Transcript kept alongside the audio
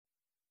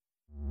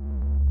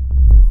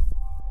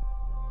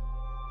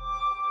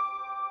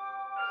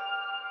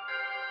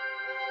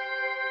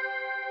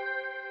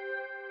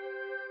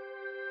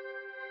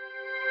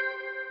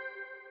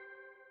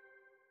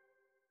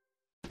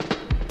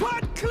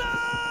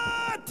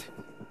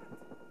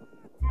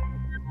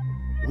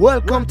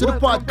Welcome to the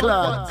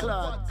podcast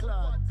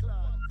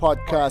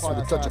with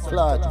a touch of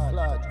clot.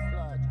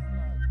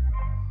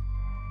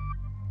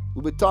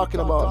 We'll be talking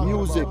about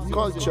music,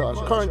 culture,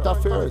 current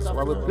affairs,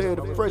 while we play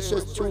the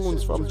freshest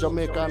tunes from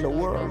Jamaica and the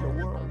world.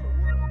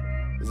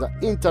 It's an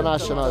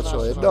international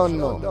show, you don't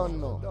know.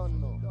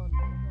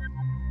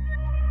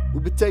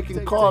 We'll be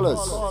taking callers.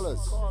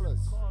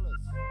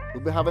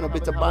 We'll be having a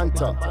bit of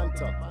banter.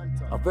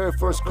 Our very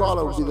first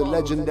caller will be the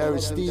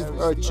legendary Steve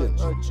Urchin.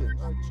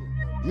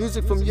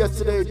 Music from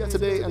yesterday,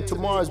 today, and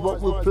tomorrow is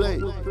what we'll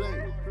play,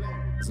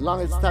 as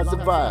long as it has the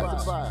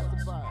vibes.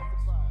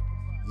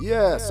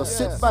 Yeah, so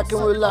sit back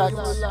and relax.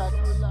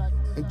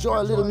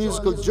 Enjoy a little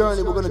musical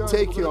journey we're gonna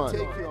take you on.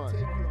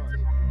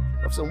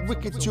 Of some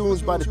wicked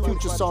tunes by the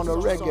future sound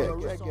of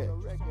reggae.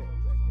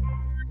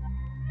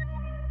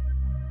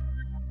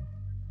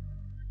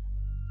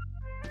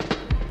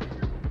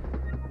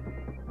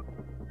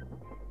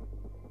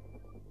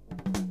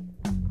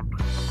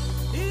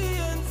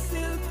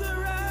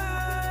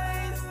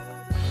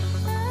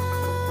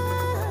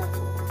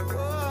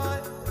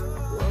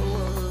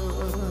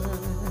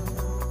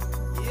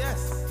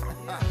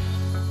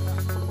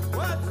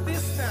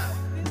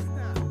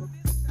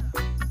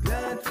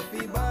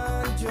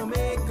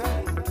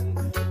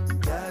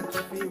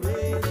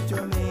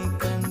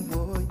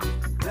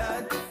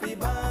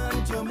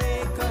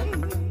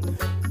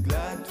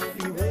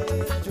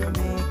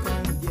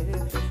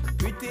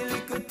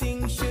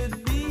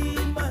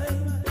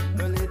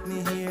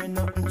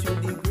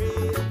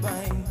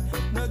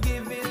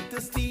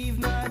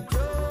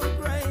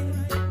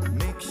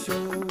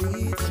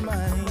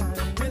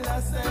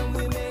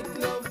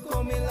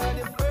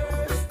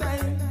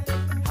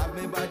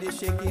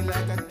 Shaking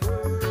like a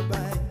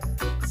turbine.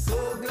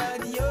 So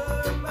glad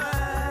you're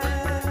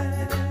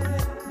mine.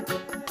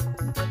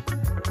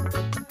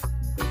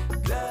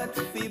 Glad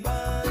to be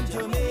born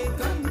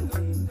Jamaican.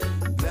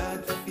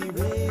 Glad to be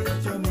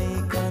raised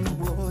Jamaican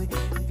boy.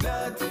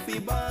 Glad to be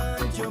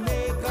born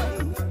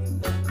Jamaican.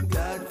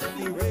 Glad to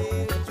be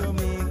raised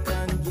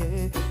Jamaican,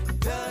 yeah.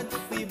 Glad to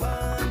be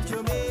born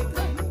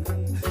Jamaican.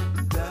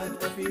 Glad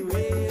to be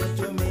raised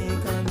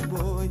Jamaican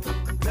boy.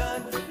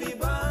 Glad to be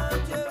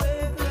born Jamaican.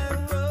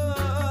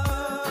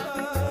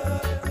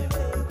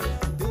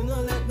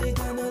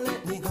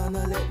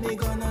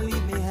 Gonna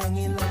leave me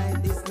hanging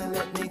like this, now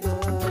let me go.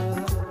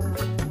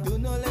 Do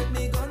not let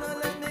me go, no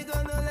let me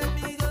go, no let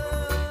me go.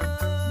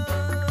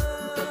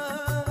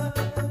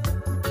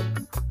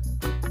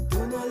 Do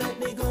not let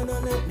me go, no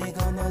let me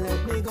go, no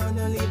let me go,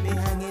 no leave me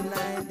hanging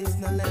like this,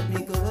 now let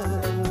me go.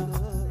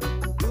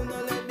 Do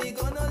not let me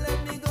go, no let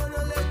me go,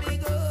 no let me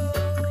go.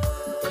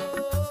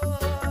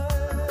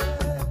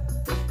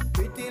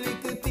 Pretty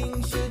little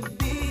thing should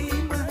be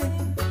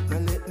mine. Now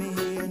let me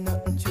hear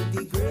nothing to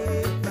the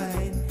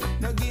grapevine.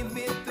 Now give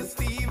it to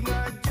Steve,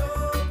 not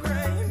Joe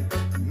Grind.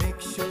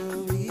 Make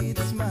sure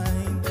it's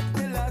mine.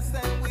 The last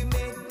time we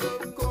make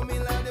love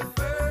coming like the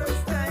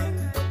first time.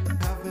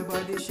 Have my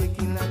body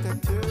shaking like a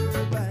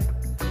turbine.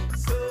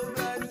 So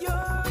glad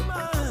you're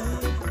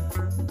mine.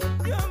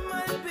 You're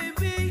mine,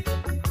 baby.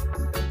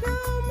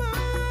 You're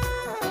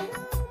mine.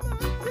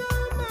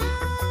 You're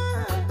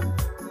mine.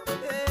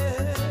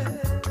 Yeah.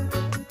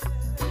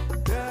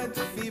 Glad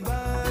to be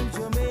born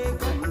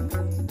Jamaican.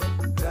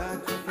 Glad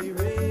to be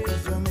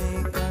raised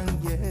Jamaican,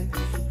 yeah.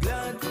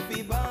 Glad to be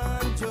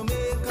born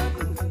Jamaican.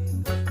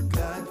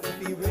 Glad to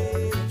be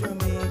raised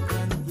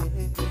Jamaican,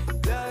 yeah.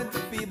 Glad to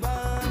be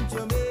born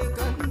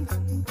Jamaican.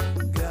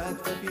 Glad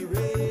to be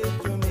raised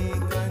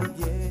Jamaican,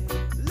 yeah.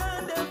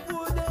 Land of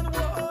food and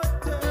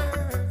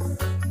waters,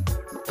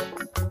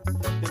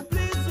 the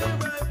place where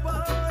I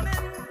born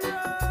and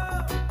grow.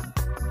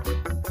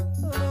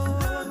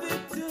 Love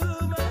it to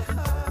my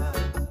heart,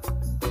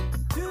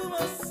 to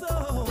my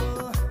soul.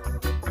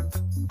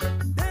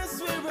 That's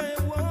where I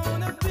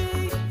wanna be.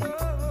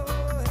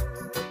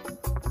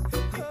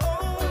 The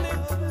only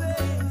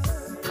place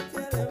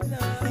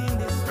in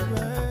this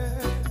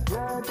world.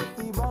 Glad to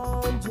be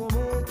born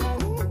Jamaican.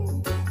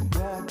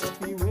 Glad to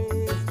be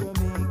raised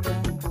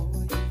Jamaican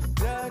boy.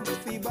 Glad to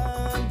be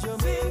born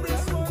Jamaican.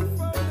 This one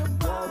from the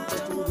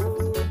bottom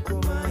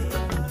of my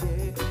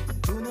heart.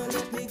 Do not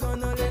let me go,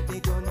 no let me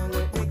go, no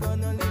let me go,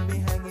 no leave me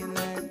hanging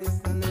like this,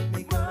 no let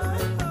me go.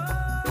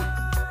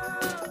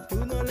 Do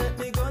not let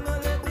me go, no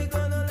let me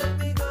go, no let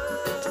me go.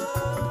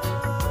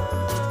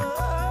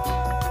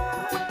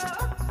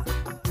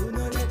 Do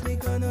not let me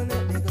go, no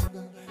let me go.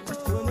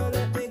 Do not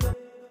let me go.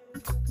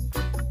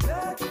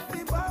 Glad to be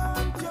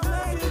born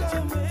Jamaica.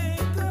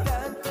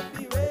 Glad to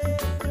be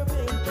raised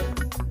Jamaican.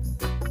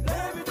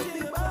 Glad to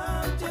be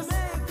born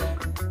Jamaica.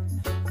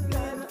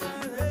 Glad to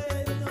be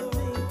raised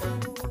Jamaican.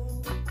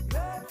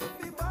 Glad to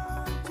be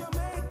born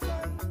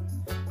Jamaican.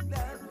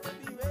 Glad to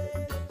be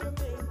raised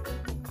Jamaican.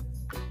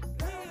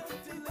 Glad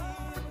to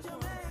live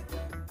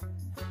Jamaica.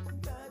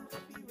 Glad to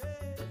be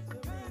raised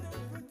Jamaica.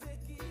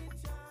 Protect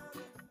each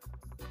other.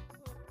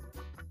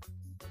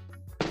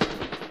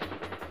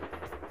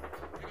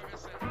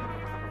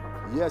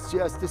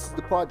 Yes, this is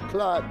the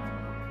podcast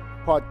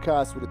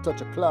with a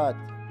touch of clot.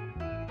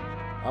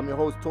 I'm your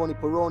host, Tony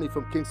Peroni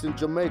from Kingston,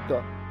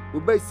 Jamaica. We're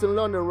based in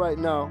London right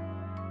now.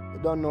 You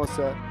don't know,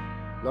 sir.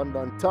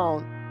 London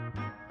town.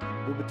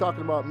 We'll be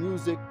talking about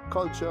music,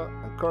 culture,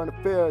 and current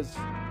affairs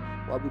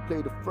while we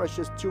play the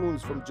freshest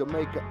tunes from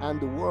Jamaica and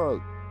the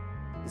world.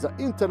 It's an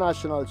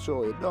international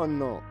show, you don't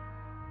know.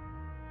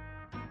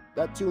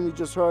 That tune you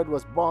just heard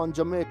was Born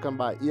Jamaican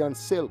by Ian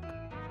Silk.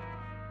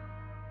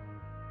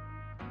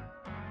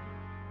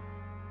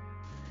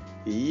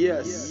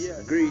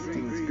 Yes,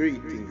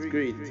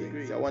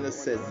 greetings. I want to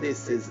say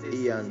this is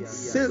Ian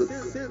Silk.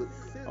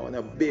 I want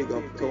to big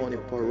up Tony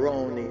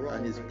Peroni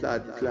and his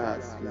plaid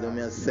class. You know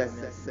what I say?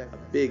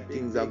 Big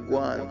things are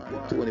going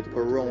with Tony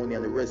Peroni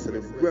and the rest of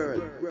the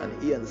world.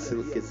 And Ian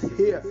Silk is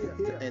here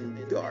to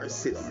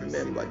endorse it.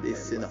 Remember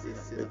this, you know,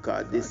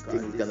 because this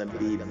thing is going to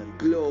be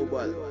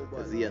global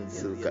because Ian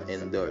Silk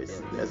endorse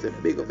it. I say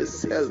big up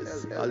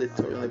yourself, all the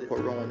Tony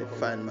Peroni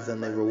fans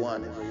and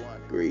everyone.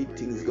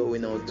 Greetings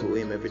going out to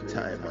him every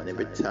time, and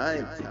every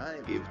time.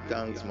 Give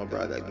thanks, my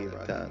brother, give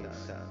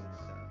thanks.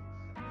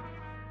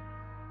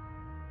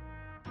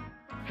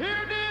 Here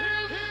it is.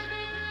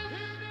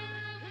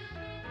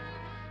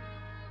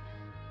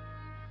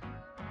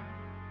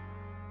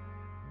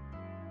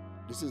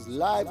 This is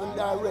live and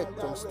direct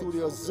from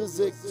Studio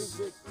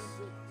Zizix.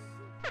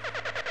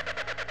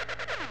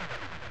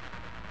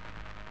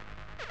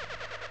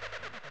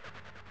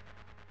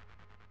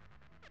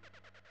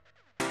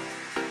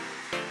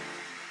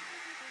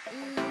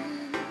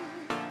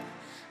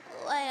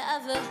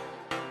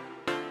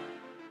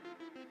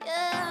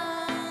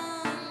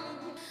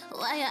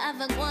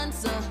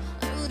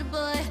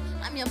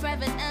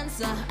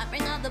 I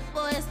bring all the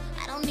boys.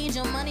 I don't need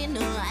your money, no,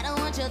 I don't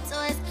want your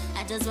toys.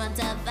 I just want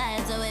to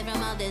vibes away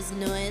from all this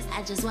noise.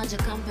 I just want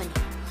your company.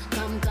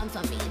 Come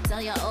for me. Tell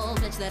your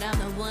old bitch that I'm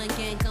the one,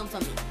 can't come for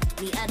me.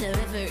 Me a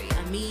delivery,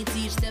 I me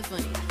teach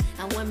Stephanie.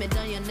 And when me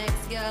done your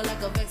next girl, I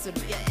go vex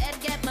with me. Your head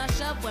get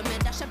mashed up when me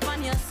dash up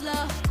on your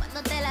slow.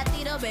 Cuando te la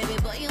tiro, baby,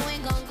 but you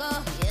ain't gon' go.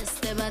 Yes,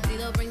 este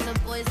batido brings the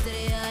boys to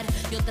the yard.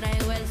 Yo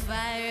traigo el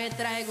fire,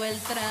 traigo el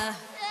tra.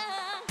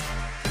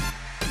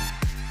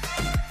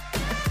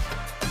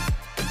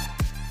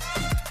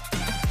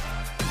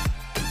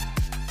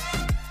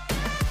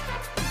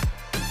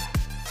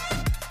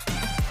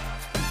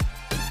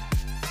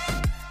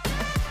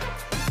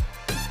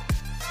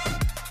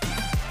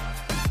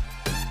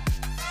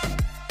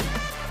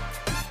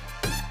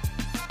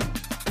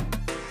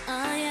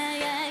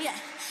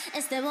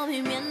 Este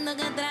movimiento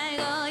que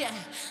traigo, yeah.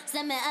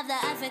 Se me have the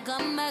outfit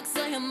come back,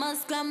 so you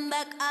must come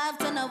back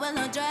after no well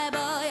no drive,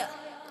 oh yeah.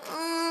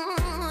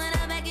 When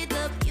I back it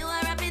up, you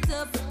are wrap it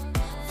up.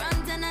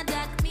 Front and a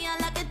back, me I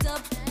lock it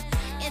up.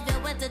 If you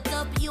wet it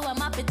up, you I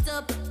mop it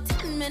up.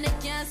 10 minutes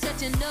can't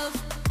stretch enough.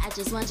 I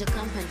just want your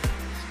company.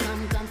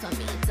 Come for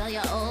me. Tell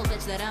your old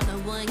bitch that I'm the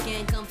one,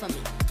 can't come for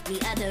me. Me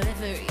a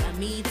delivery, I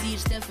me teach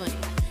Stephanie.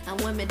 And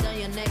when me done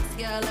your next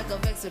girl, I go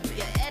vex with me.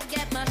 Your head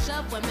get mashed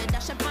up when me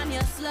dash up on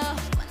your slow.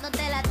 Cuando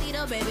te la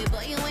tiro, baby,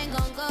 but you ain't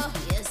gon' go.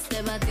 Yes,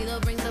 este batido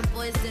brings the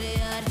boys to the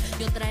yard.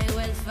 Yo traigo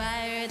el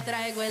fire,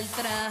 traigo el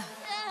tra.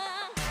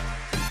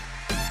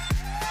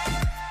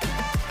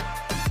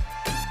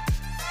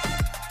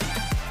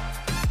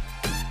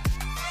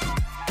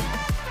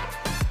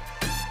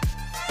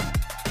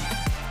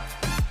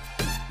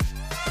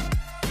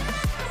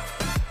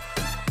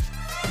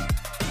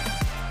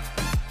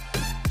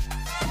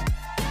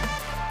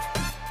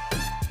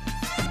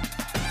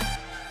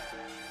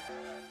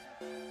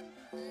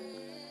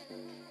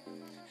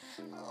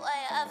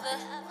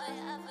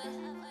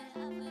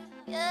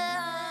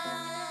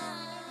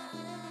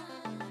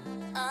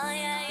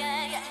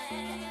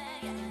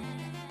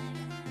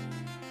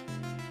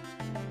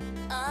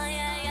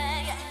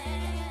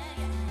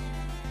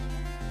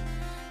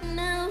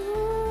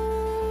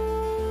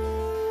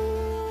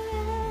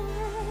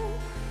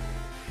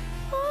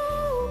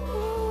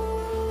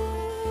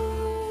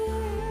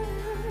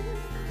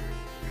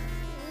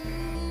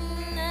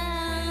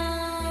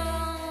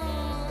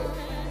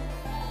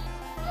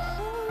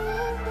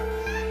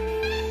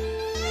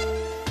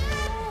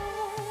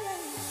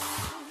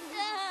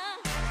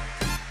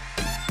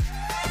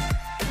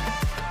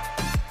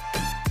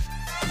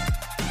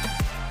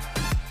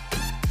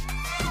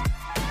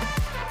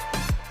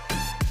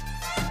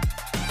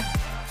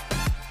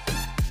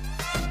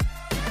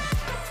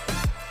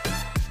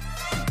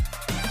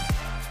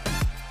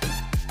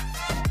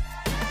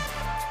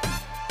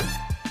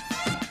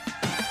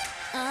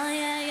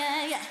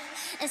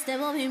 Este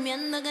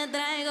movimiento que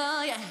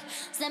traigo, yeah.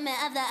 Se me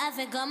have the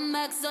outfit come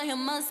back, so you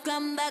must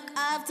come back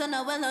after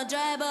no well no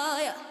drive, oh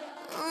yeah.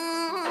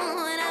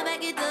 When I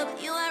back it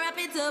up, you I wrap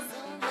it up.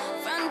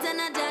 Front and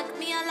a jack,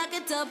 me I lock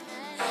it up.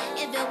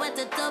 If you wet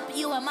it up,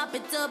 you I mop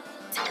it up.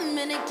 10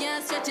 minutes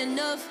can't stretch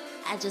enough.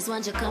 I just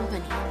want your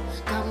company.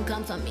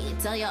 Come for me.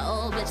 Tell your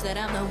old bitch that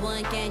I'm the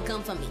one, can't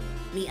come for me.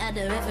 Me a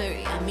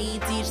delivery, I me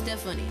teach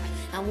Stephanie.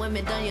 And when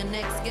me done your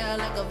next girl,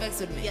 I go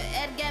vex with me. Your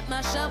head get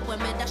mashed up when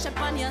me dash up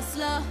on your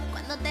slow.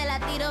 rato te la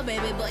tiro,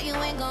 baby, but you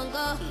ain't gon'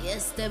 go. Y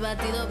este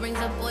batido brings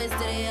the boys to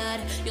the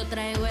yard. Yo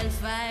traigo el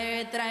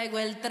fire, traigo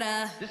el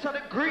tra. This are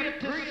the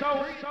greatest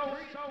sound.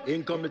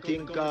 In come the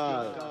thing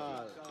called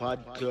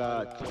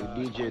Podclat with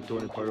DJ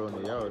Tony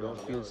Peroni. Yo, don't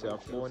feel so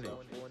phony.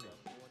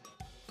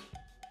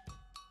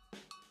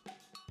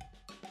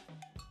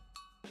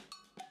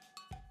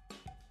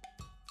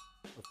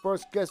 The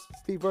first guest,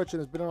 Steve Urchin,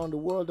 has been around the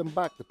world and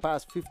back the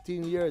past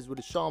 15 years with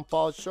the Sean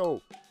Paul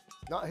Show.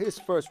 It's not his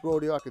first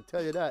rodeo, I can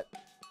tell you that.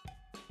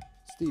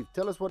 Steve,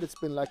 tell us what it's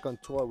been like on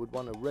tour with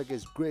one of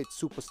reggae's great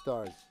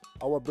superstars,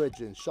 our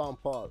brethren, Sean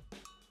Paul.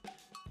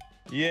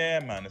 Yeah,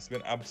 man, it's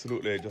been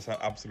absolutely just an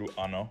absolute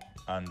honor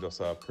and just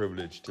a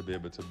privilege to be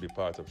able to be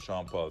part of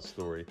Sean Paul's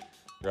story.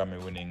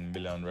 Grammy-winning,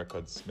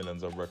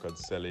 millions of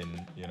records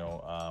selling,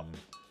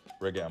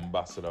 reggae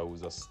ambassador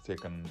who's just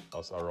taken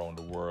us around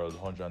the world,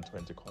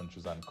 120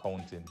 countries and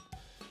counting,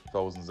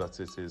 thousands of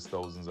cities,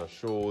 thousands of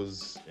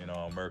shows,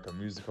 American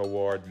Music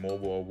Award,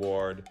 Mobile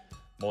Award,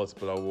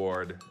 multiple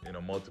award,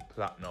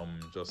 multi-platinum,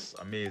 just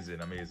amazing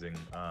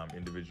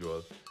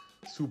individual.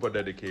 Super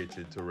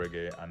dedicated to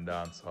reggae and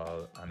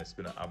dancehall, and it's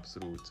been an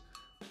absolute,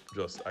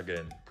 just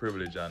again,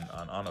 privilege and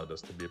honor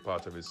just to be a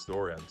part of his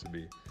story and to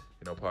be,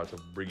 part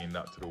of bringing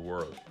that to the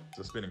world. It's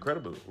just been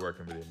incredible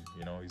working with him.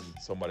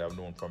 He's somebody I've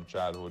known from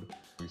childhood.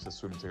 We used to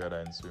swim together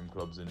in swim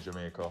clubs in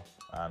Jamaica,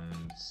 and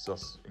it's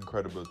just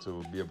incredible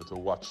to be able to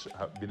watch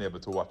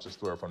the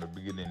story from the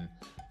beginning,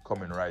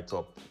 coming right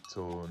up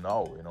to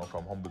now.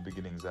 From humble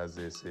beginnings, as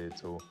they say,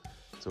 to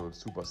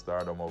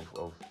superstardom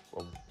of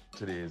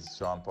today's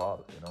Sean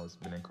Paul. It's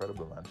been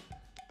incredible, man.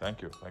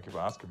 Thank you for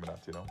asking me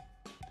that.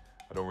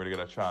 I don't really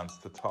get a chance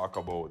to talk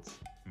about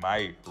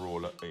my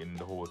role in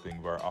the whole thing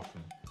very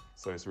often,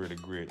 so it's really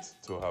great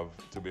to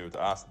be able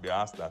to be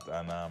asked that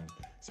and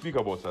speak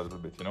about it a little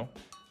bit.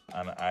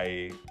 And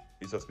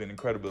it's just been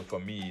incredible for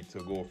me to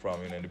go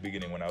from, in the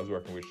beginning when I was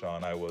working with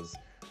Sean, I was,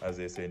 as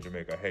they say in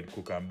Jamaica, head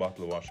cook and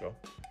bottle washer,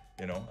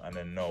 and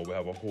then now we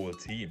have a whole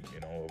team,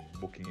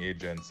 booking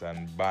agents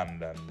and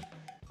band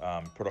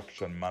and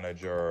production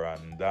manager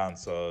and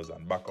dancers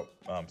and backup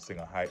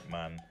singer hype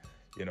man,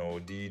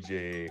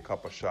 DJ,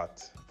 Copper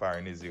Shot,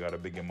 Fire Nizzy, gotta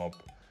big him up,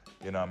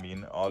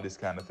 all this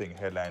kind of thing.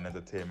 Headline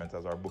Entertainment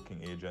as our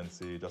booking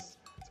agency. It's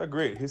a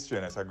great history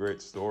and it's a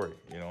great story,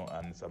 and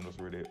I'm just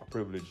really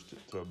privileged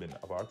to have been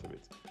a part of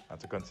it and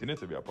to continue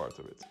to be a part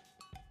of it.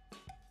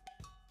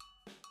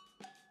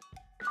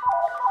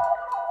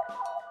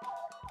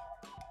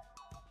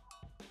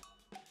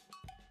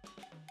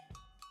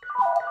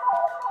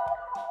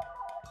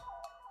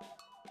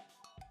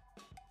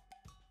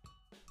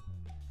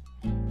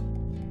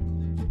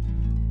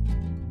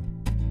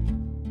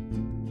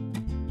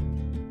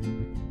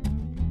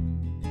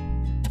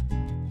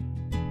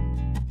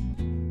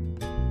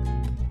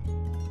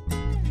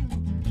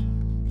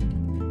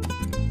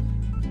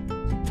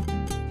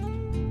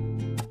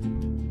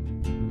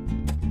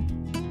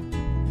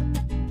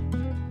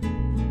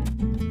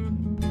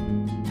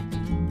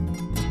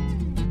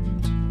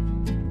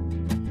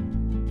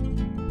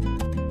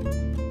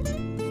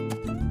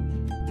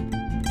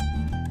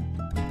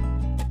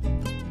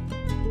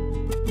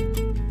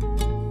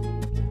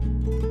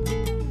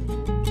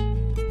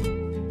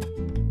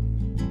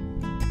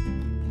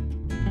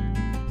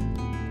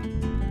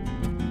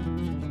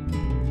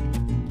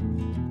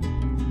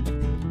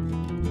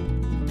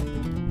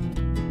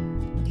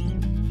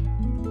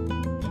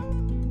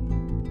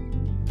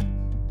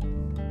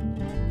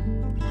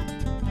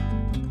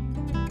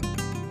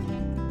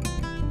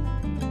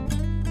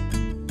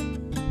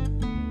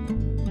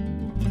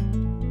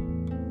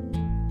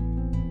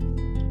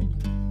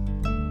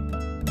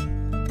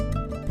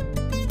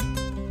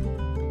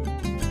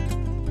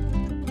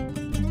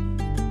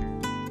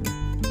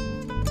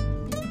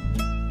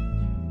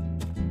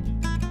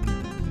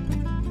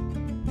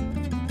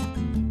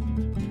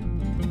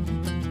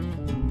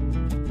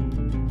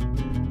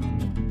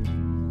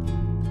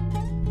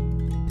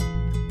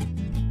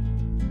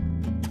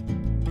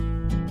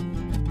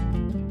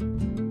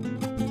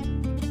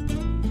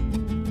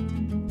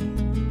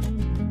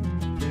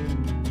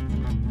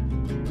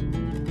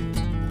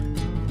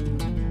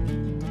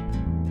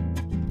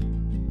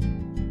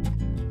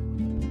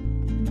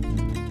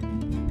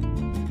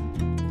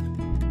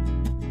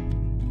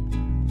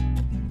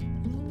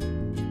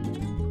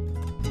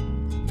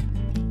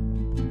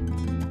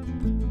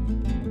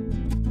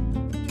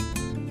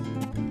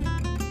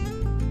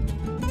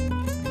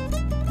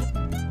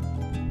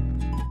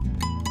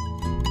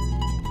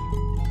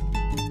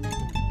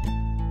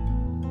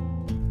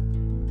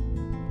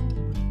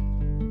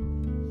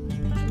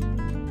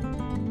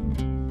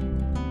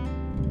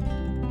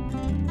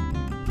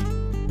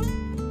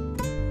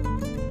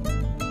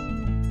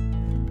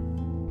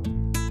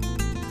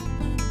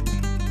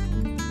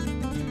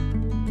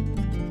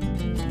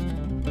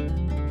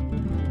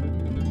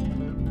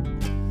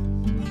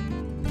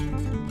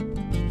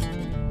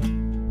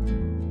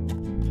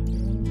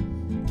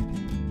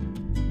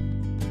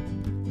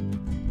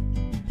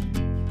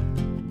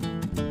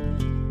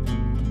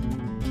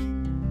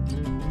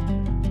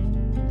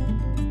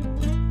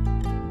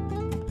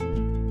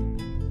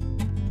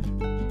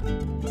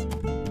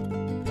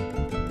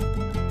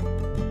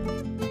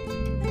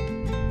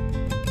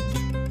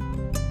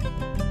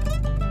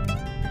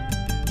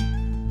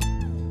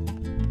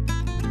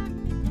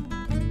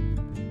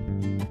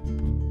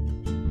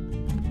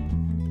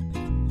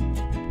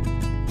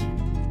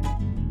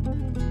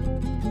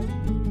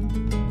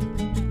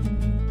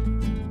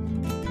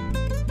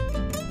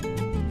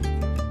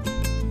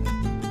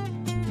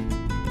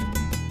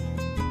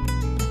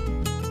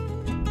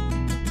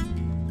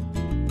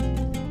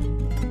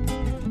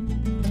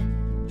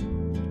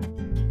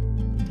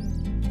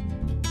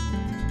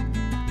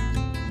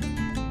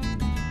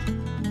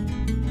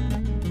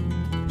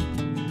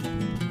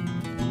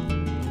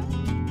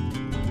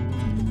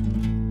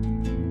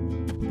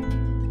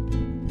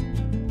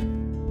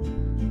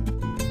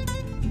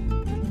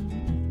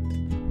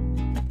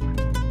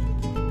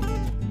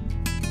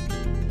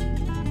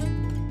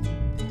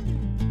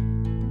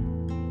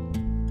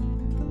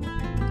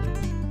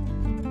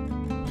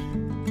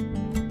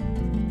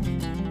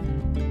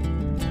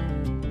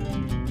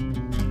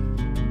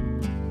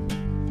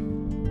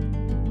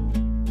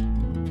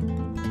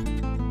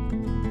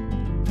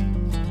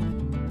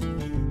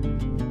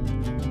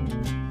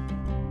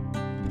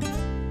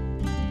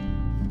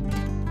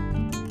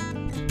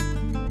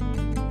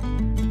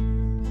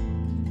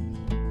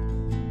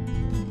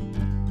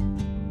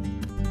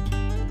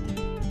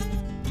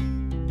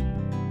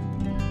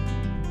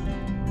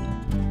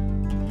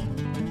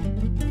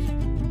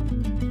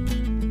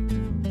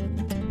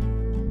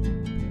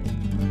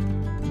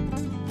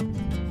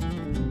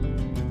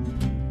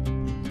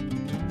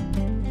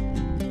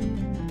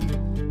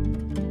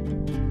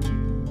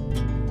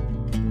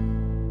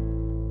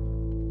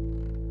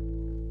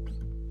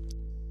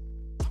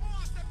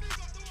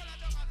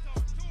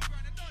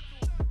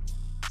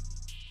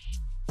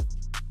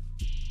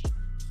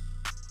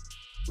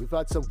 We've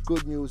had some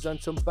good news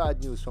and some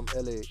bad news from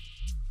LA.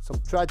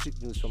 Some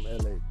tragic news from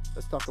LA.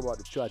 Let's talk about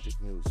the tragic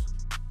news.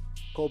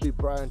 Kobe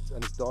Bryant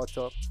and his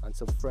daughter and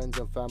some friends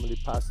and family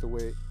passed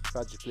away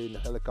tragically in a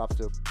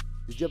helicopter.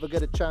 Did you ever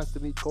get a chance to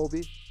meet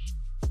Kobe?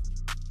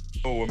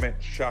 Oh, we met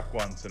Shaq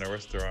once in a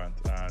restaurant,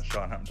 and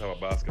Sean happened to have a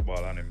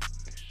basketball on him.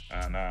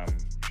 And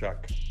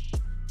Shaq,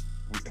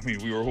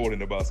 we were holding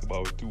the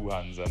basketball with two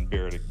hands and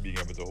barely being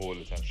able to hold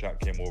it. And Shaq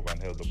came over and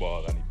held the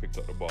ball, and he picked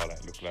up the ball, and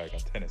it looked like a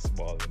tennis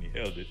ball, and he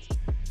held it.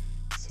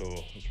 So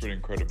it's pretty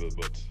incredible.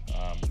 But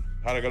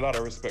had a lot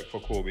of respect for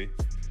Kobe.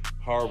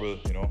 Horrible,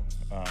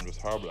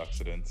 just horrible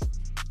accident.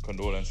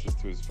 Condolences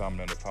to his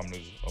family and the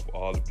families of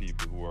all the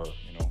people who were,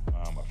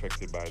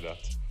 affected by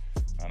that.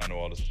 And I know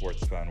all the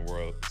sports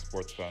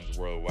fans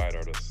worldwide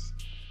are just,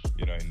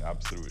 in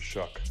absolute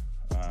shock.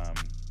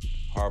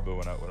 Horrible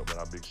when a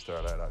big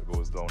star like that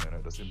goes down,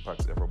 it just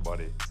impacts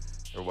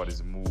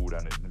everybody's mood,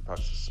 and it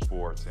impacts the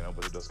sport,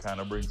 but it just kind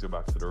of brings you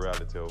back to the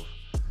reality of,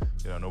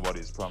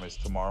 nobody's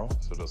promised tomorrow.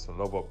 So just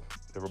love up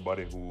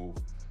everybody who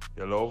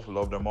you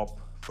love them up,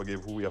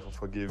 forgive who we have to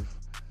forgive,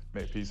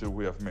 make peace with who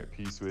we have to make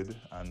peace with,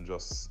 and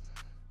just,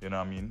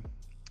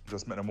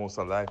 just make the most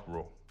of life,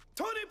 bro.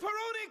 Tony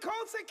Peroni,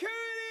 Cold Security!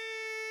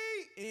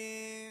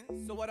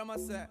 So what am I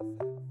say?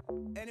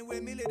 Anyway,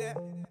 Millie there,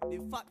 the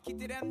fat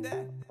kitty them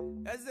there.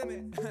 You see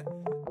me?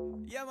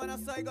 Yeah, man, I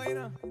saw you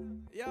going,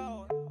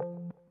 Yo,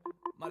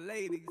 my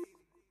ladies.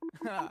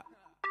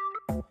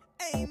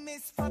 Hey,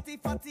 Miss Fatty,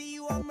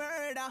 you a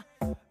murder.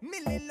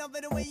 Millie love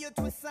it the way you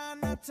twist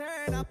and a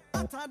turn up.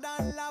 Hotter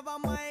than lava,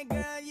 my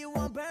girl, you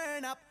a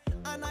burn up.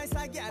 A nice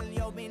a girl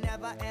you be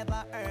never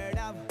ever heard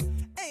of.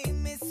 Hey,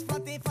 Miss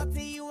Fatty,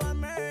 you a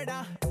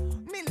murder.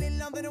 Millie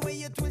love it the way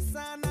you twist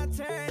and a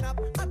turn up.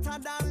 Hotter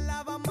than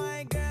lava,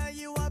 my girl,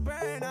 you a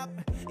burn up.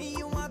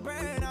 You a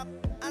burn up.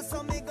 And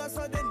so me go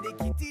so then the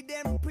kitty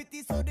them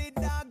pretty, so the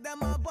dog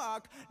them a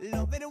bark.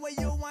 Love it the way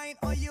you whine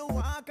or you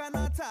walk and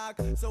attack.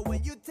 So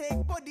when you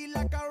take body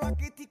like a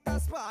rocket, it a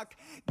spark.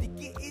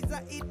 Dicky is a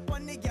hit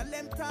on the girl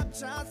them top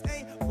charts.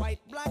 Hey, white,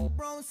 black,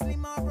 brown,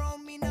 slim or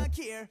brown, me not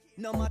care.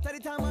 No matter the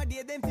time of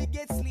day, them fi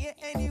get slay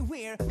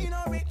anywhere. Me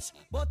no rich,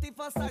 but if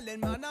a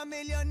silent man a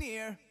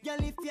millionaire. Girl,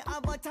 if you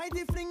have a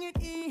tighty, fling it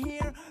in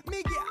here.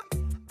 Me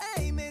get,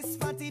 hey, Miss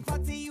Fatty,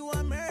 you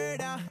a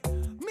murder.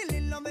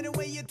 Millie love it the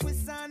way you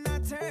twist and a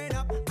turn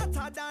up.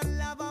 Hotter than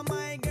lava,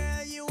 my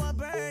girl, you a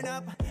burn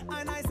up.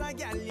 A nice a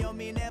girl you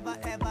me never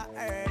ever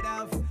heard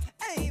of.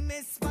 Hey,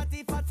 Miss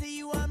Fatty,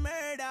 you a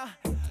murder.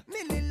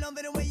 Millie love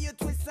it the way you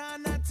twist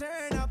and a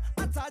turn up.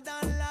 Hotter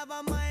than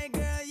lava, my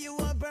girl, you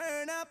a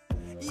burn up.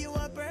 You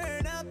a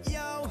burn up,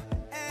 yo.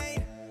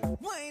 Hey,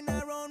 wine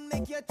around,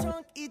 make your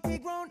trunk eat the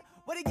ground.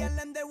 What the girl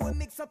and they will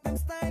mix up them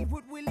style,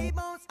 put Willie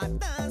bounce. And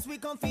dance, we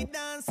can fit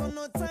dance, so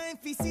no time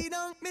fi sit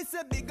down. Miss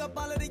a big up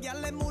all of the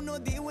girl and who no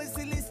deal with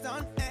silly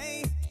stunt.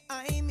 Hey,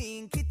 I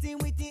mean kitty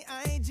with the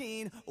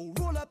hygiene. Oh,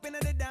 roll up into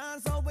the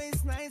dance,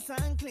 always nice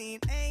and clean.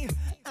 Hey,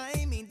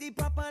 I mean the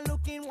proper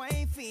looking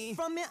wifey.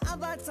 From your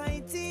other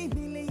tighty,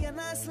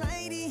 millionaire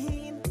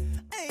sliding.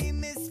 Hey,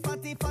 Miss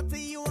Fatty,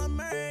 you a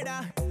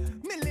murder.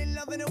 Millie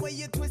loving the way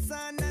you twist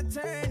and a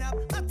turn up.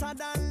 Hotter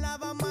than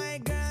lava, my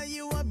girl,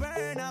 you a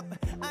burn up.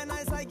 A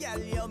nice a girl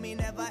you me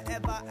never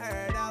ever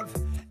heard of.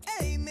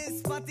 Hey,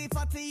 Miss Fatty,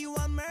 you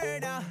a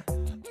murder.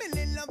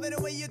 Millie loving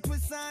the way you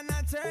twist and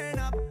a turn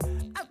up.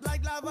 Act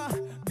like lava,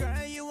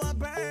 girl, you a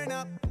burn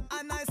up.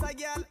 A nice a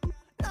girl,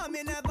 no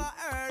me never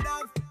heard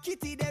of.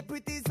 Kitty they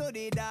pretty, so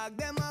the dog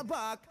them a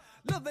bark.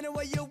 Loving the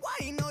way you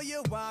whine or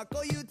you walk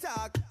or you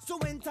talk. So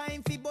when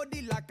time fi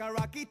body like a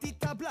rocket, it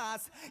a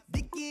blast.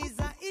 The keys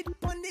a hit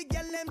pon the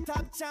girl them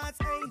top charts.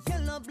 Hey,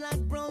 yellow, black,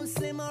 brown,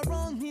 slim or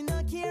round, me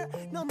no care.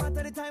 No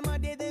matter the time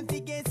of day, them fi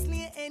get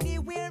slay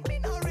anywhere. Me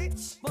no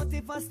rich, but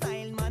if a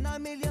style man a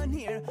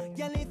millionaire.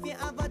 Girl, if you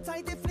have a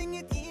tight, fling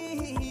it in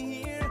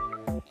here.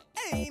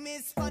 Hey,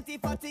 Miss Fatty,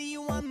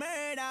 you a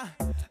murder.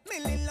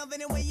 Millie loving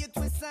the way you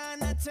twist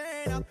and a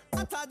turn up.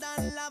 Hotter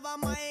than lava,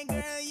 my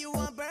girl, you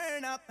a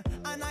burn up.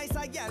 A nice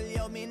a girl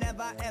you me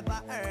never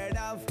ever heard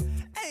of.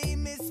 Hey,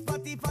 Miss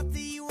Fatty,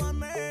 you a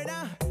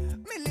murder.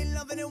 Millie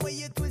loving the way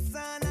you twist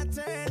and a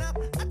turn up.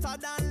 Hotter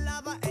than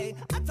lava, hey,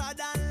 hotter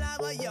than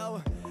lava,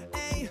 yo.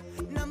 Hey,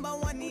 number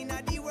one in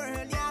the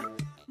world, yeah.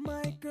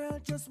 My girl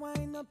just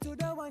wind up to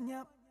the one,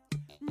 yeah.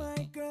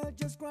 My girl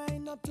just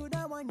grind up to the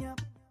one, yeah.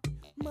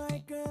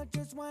 My girl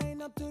just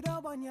wind up to the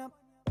one, yeah.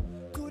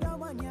 To the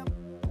one, yeah.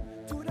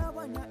 To the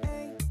one, yeah,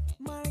 hey.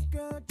 My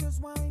girl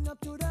just wind up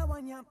to the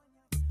one, yeah.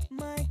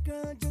 My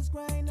girl just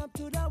grind up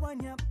to the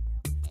one, yeah.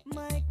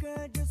 My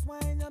girl just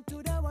wind up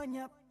to the one,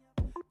 yeah.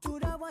 To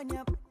the one,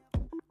 yeah.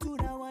 To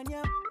the one,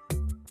 yeah.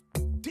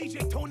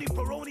 DJ Tony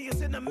Peroni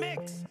is in the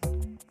mix.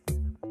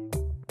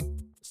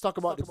 Let's talk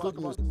about the good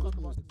news.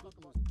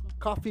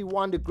 Coffee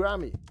won the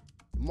Grammy.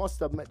 Must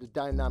have met the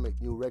dynamic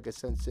new reggae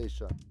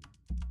sensation.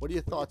 What are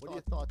your thoughts?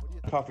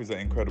 Coffee's an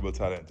incredible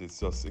talent. It's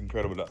just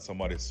incredible that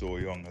somebody so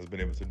young has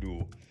been able to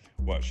do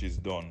what she's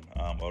done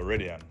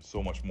already, and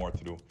so much more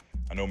to do.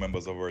 I know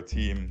members of her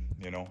team,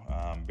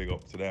 big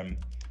up to them.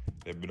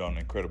 They've done an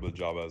incredible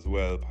job as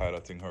well,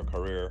 piloting her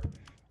career.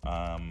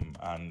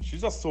 And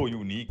she's just so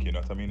unique, you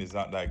know what I mean? It's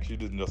not like she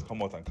didn't just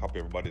come out and copy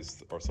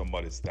everybody's or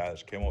somebody's style.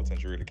 She came out and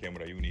she really came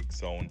with a unique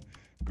sound,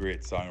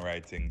 great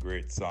songwriting,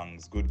 great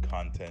songs, good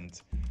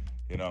content.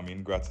 You know what I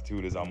mean?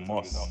 Gratitude is a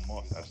must.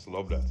 I just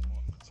love that.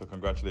 So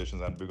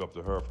congratulations and big up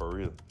to her for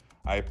real.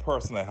 I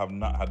personally have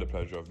not had the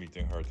pleasure of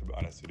meeting her, to be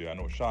honest with you. I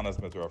know Sean has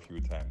met her a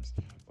few times,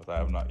 but I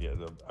have not yet.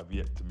 I've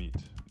yet to meet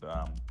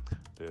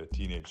the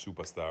teenage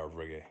superstar of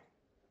reggae.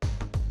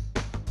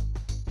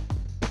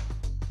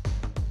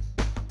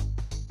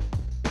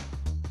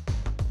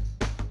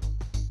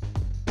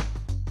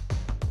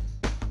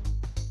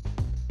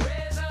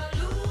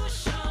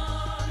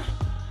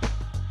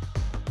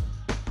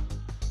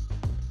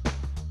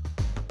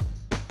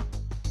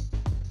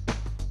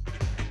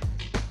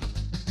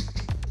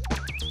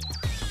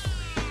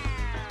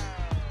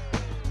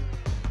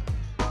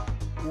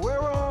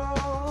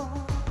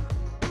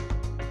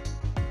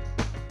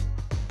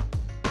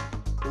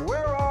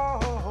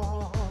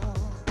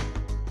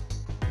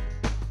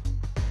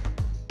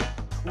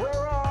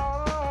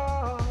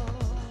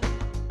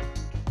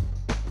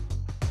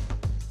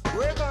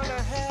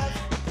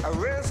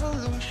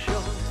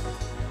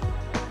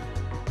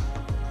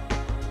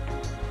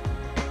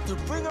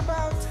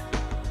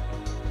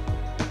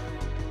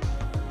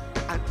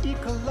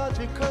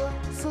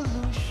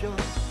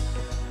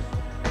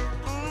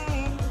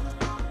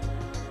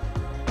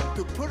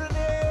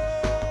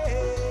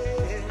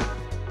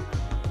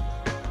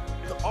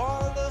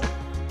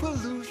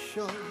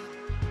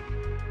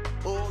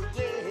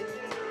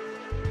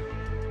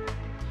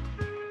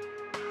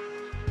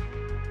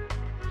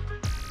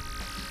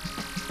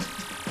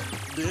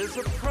 There's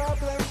a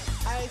problem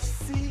I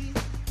see.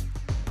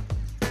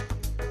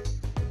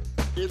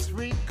 It's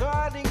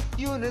regarding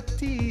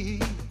unity.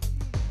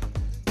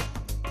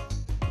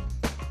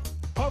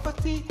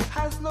 Poverty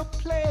has no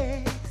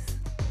place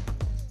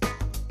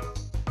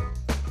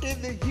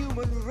in the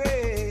human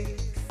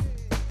race.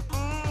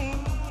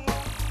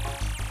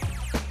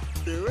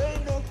 There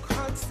ain't no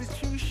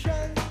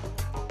constitution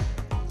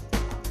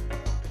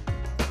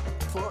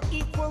for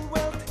equal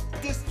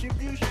wealth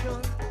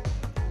distribution.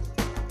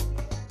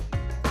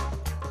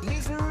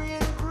 Misery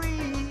and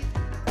greed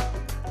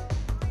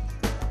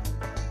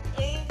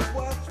ain't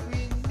what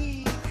we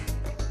need,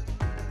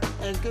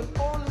 and can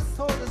only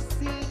sow the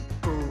seed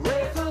for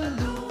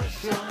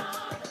revolution.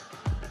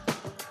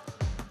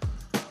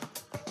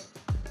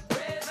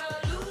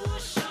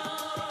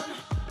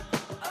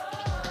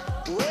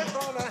 We're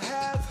gonna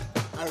have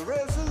a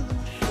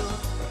resolution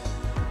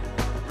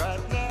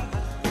right now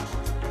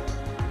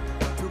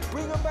to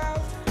bring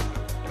about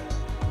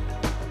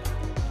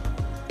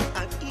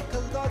an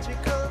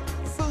ecological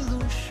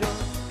solution,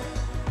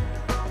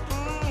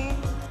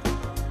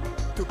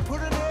 to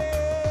put an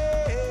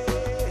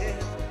end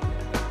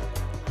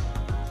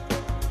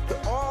to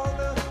all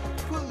the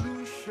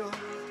pollution.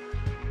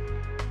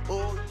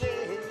 Oh yeah.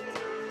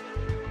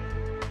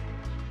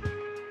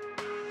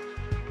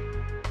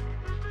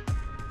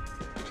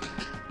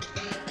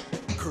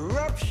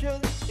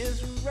 Corruption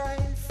is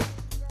rife.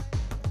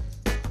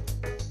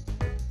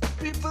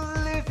 People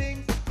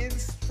living in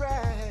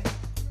strife.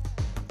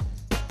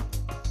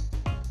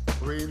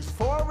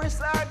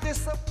 Rainforests are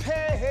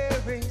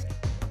disappearing,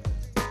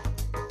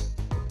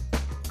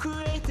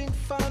 creating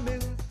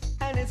famine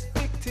and its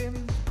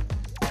victims.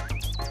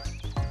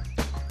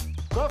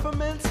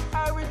 Governments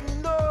are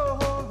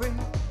ignoring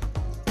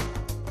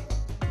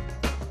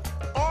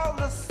all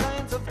the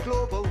signs of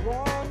global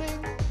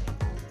warming.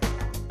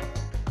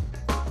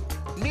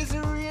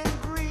 Misery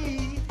and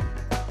greed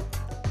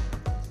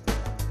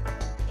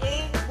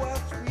ain't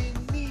what we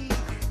need,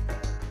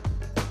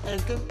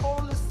 and can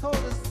only sow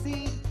the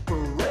seed for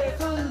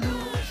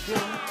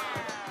revolution.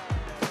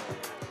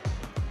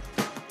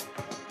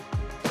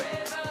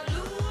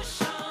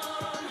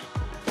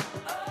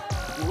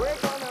 We're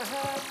gonna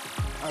have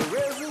a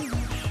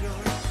resolution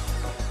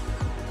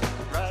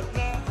right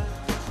now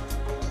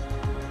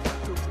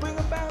to bring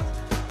about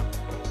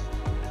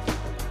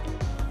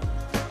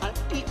an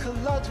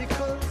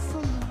ecological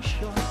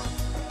solution,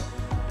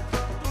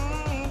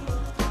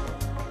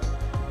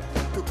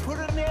 to put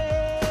an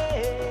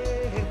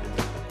end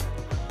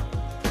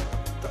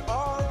to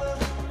all the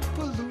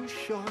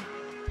pollution.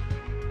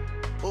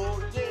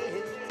 Oh yeah.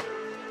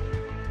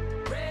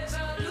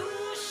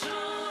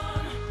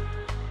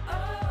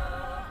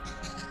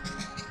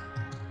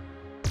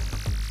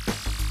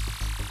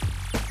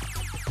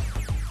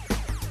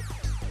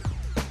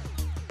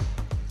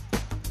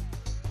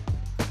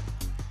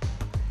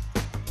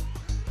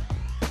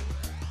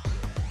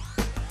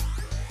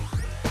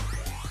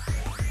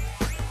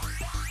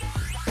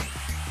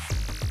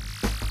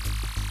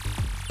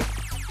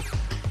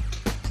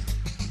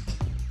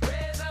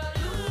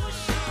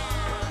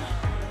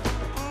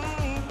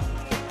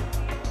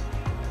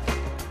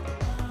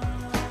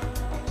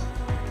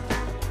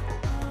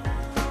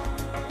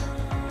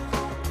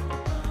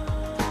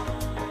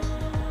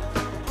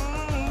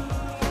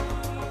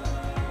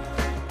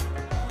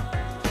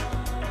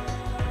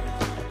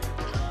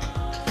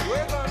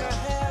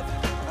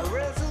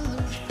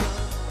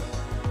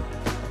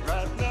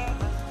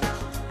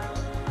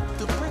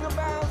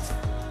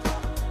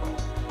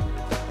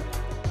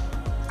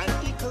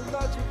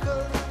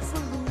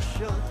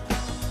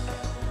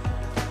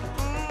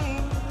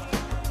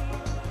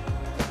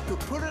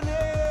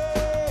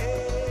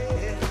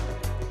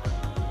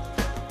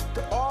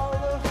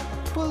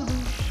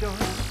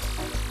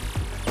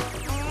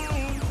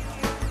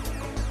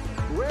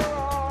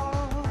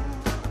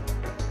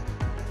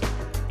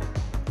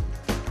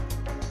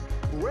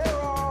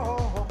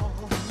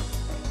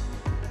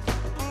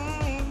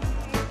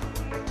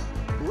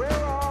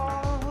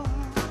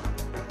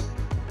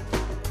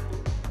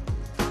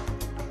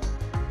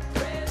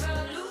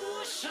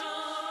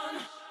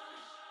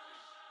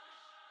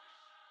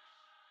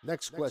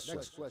 Next question.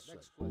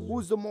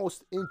 Who's the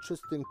most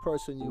interesting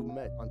person you've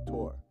met on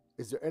tour?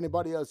 Is there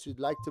anybody else you'd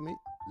like to meet,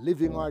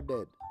 living or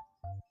dead?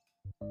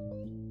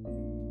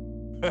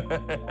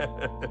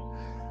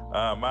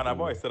 Man, I've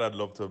always said I'd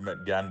love to have met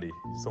Gandhi.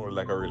 He sounded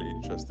like a really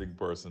interesting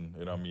person.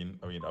 You know what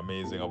I mean?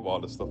 Amazing of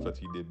all the stuff that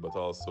he did, but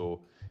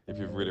also if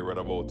you've really read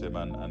about him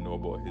and know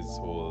about his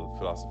whole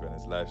philosophy and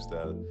his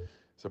lifestyle,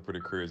 it's a pretty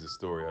crazy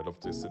story. I'd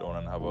love to sit down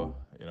and have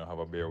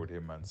a beer with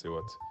him and see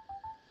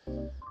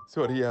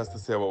what he has to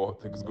say about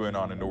what things going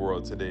on in the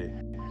world today.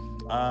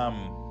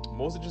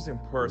 Most interesting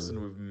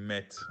person we've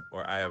met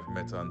or I have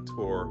met on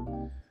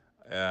tour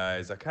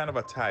is a kind of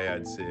a tie,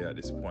 I'd say, at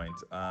this point.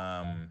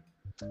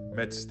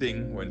 Met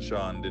Sting when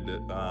Sean did the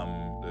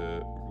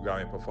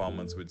Grammy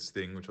performance with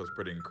Sting, which was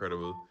pretty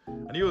incredible.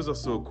 And he was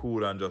just so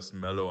cool and just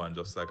mellow and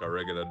just like a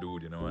regular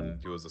dude, you know,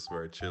 and he was just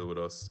very chill with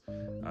us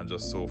and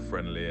just so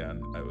friendly,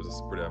 and it was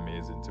just pretty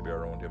amazing to be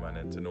around him and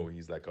then to know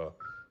he's like a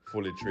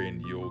fully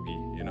trained yogi,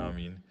 you know what I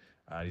mean?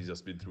 And he's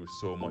just been through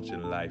so much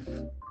in life.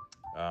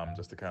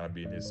 Just to kind of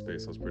be in his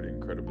space was pretty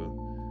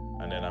incredible.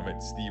 And then I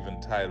met Steven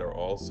Tyler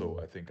also,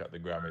 I think, at the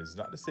Grammys.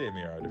 Not the same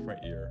year, a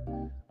different year.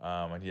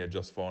 And he had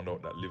just found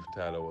out that Liv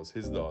Tyler was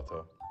his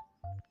daughter.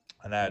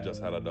 And I had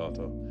just had a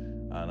daughter.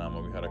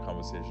 And we had a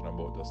conversation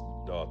about just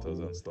daughters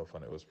and stuff.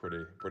 And it was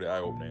pretty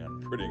eye-opening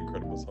and pretty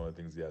incredible, some of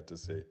the things he had to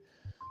say.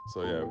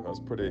 So yeah,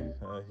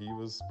 he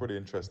was pretty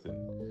interesting.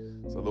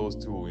 So those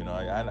two, you know,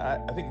 and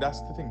I think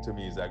that's the thing to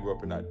me is I grew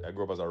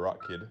up as a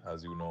rock kid,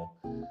 as you know,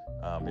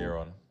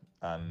 Aaron.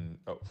 And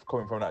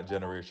coming from that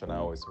generation, I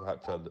always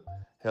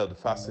held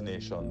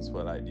fascinations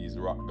for like these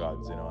rock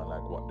gods, you know, and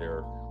like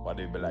what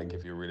they'd be like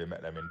if you really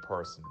met them in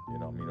person, you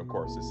know. I mean, of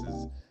course, this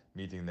is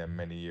meeting them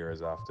many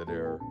years after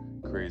their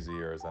crazy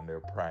years and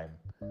their prime,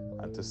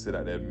 and to see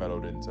that they'd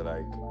mellowed into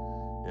like,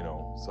 you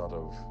know, sort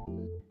of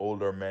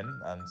older men,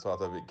 and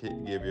sort of it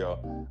gave you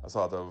a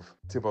sort of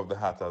tip of the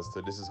hat as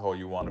to this is how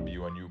you want to be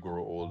when you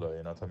grow older,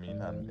 you know what I mean?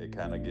 And it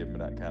kind of gave me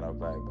that kind of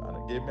vibe, and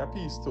it gave me a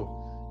peace too.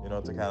 You know,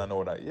 to kind of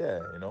know that, yeah,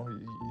 you know,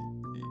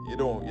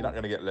 you're not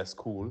going to get less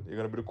cool. You're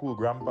going to be the cool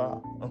grandpa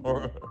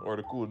or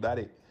the cool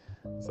daddy.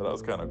 So that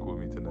was kind of cool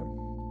meeting them.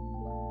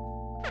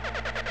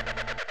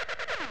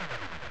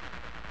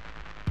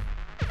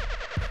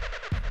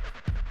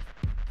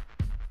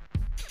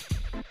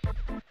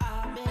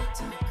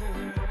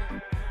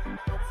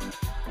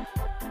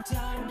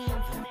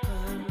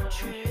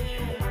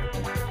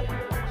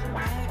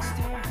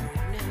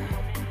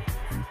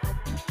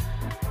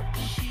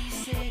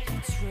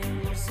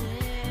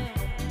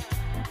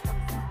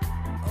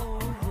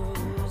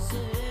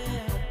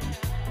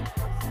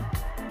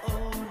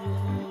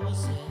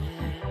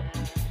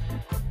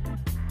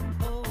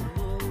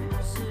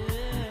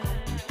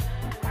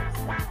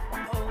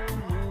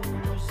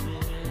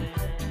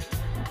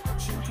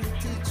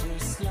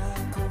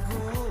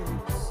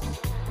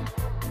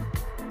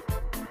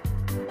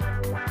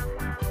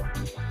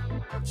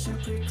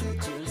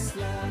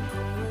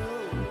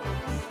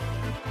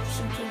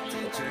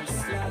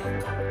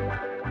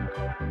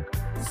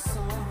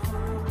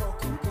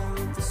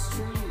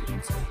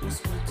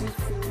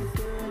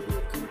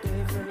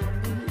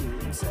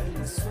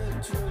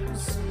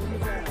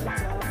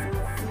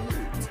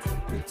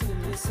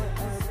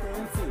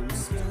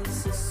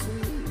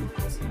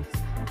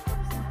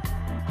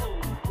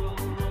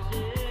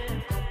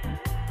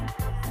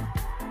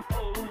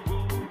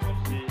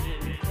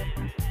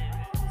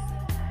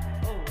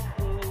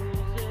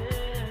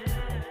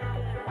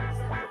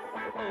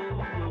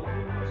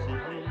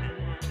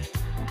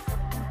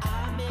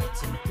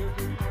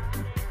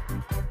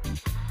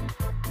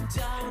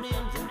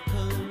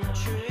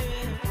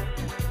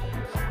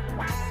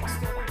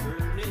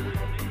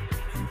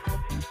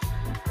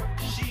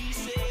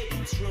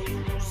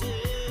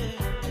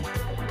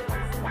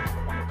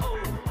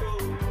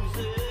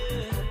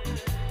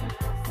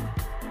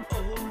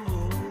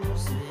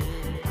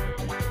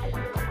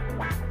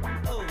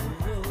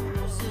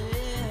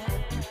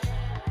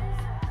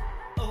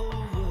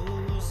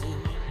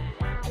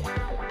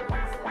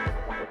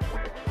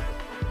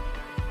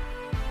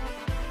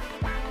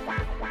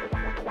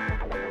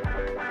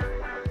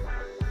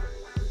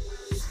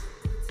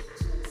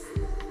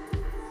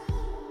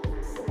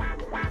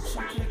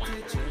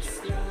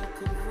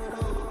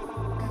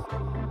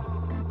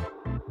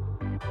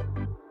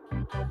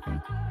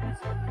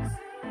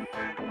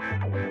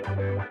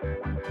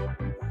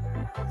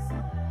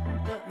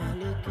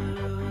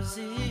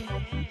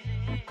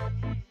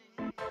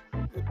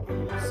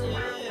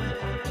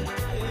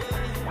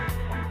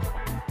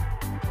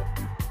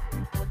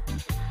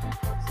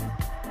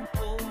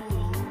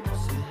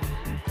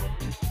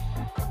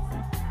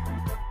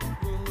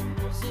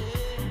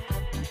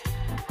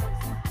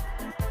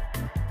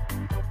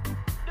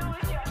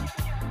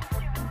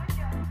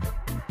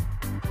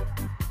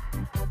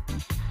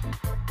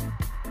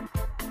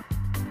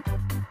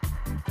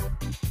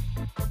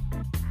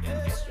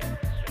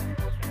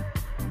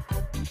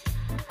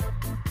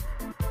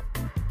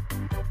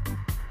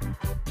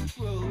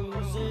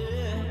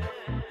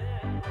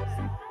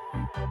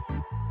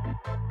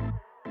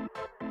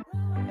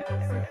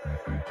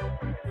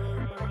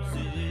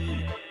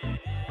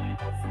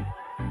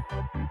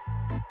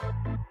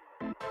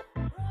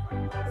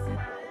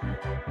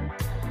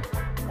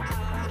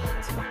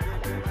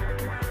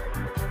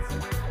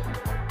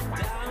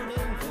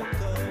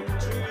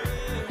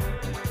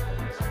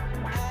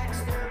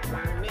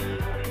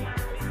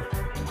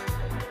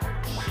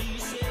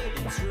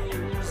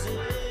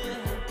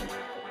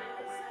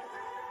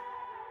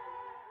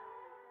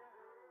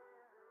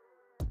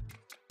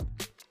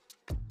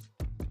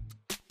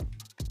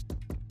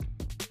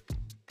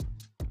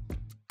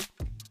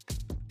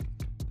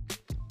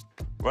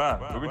 Man,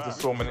 we've been to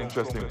so many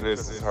interesting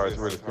places. It's hard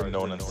to really pin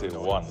down and say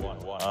one.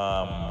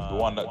 The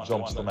one that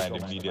jumps to mind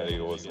immediately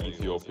was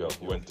Ethiopia.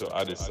 We went to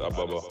Addis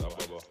Ababa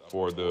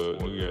for the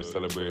New Year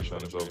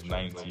celebrations of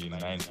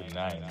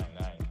 1999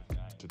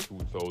 to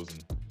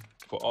 2000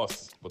 for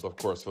us. But of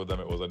course, for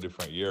them, it was a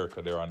different year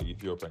because they're on the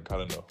Ethiopian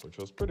calendar, which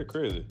was pretty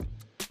crazy.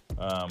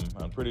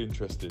 And pretty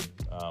interesting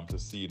to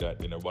see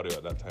that, everybody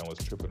at that time was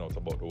tripping out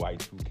about the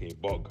Y2K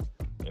bug,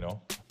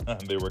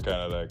 And they were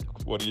kind of like,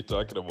 what are you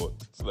talking about?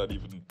 It's not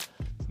even,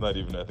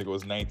 I think it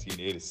was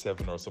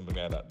 1987 or something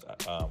like that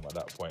at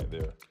that point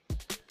there.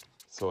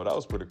 So that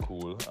was pretty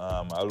cool.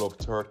 I love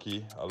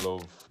Turkey. I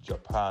love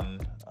Japan.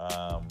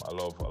 I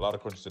love a lot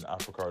of countries in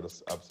Africa are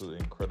just absolutely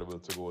incredible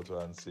to go to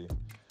and see.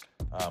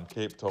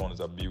 Cape Town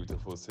is a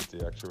beautiful city,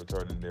 actually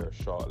returning there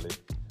shortly.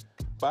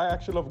 But I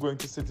actually love going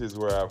to cities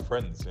where I have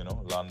friends,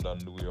 London,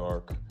 New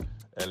York,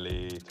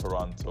 LA,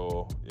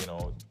 Toronto,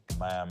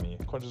 Miami,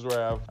 countries where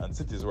I have, and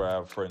cities where I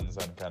have friends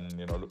and can,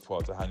 look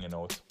forward to hanging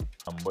out.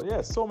 But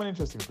yeah, so many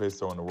interesting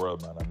places around the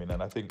world, man.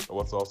 And I think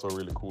what's also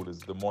really cool is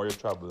the more you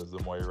travel, is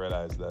the more you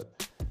realize that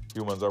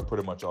humans are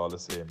pretty much all the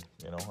same,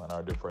 and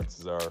our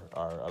differences are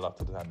a lot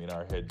of the time in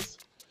our heads.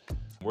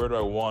 Where do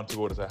I want to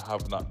go that I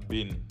have not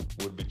been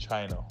would be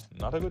China.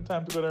 Not a good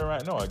time to go there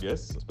right now, I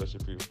guess,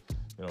 especially if you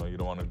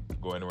don't want to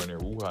go anywhere near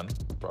Wuhan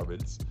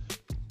province.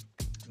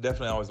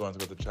 Definitely always wanted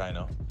to go to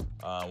China.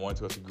 Wanted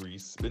to go to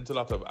Greece. Been to a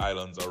lot of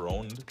islands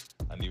around,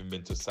 and even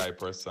been to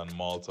Cyprus and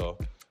Malta,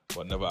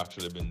 but never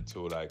actually been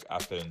to like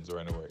Athens or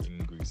anywhere in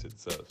Greece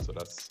itself. So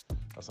that's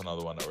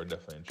another one that we're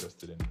definitely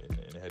interested in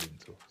heading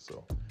to.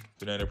 So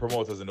if you know any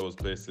promoters in those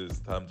places,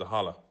 tell them to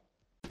holla.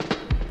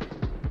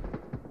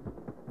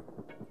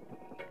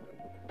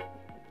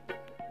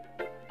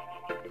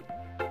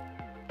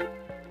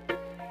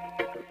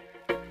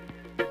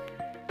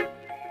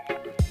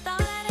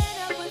 Thought I'd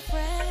end up with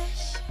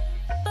Fresh,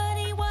 but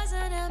he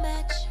wasn't a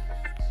match.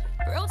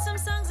 Wrote some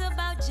songs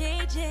about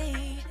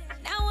JJ,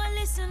 now I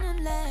listen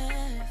and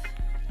laugh.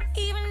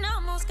 Even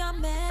almost got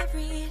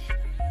married,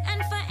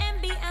 and for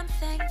MB I'm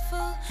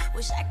thankful.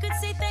 Wish I could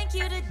say thank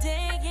you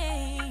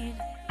today,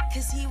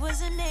 cause he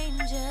was an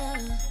angel.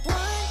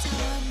 One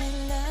taught me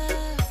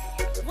love,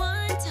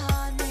 one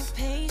taught me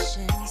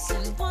patience,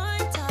 and one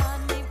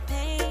taught me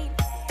pain.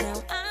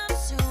 Now I'm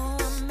so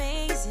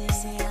amazing.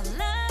 See, I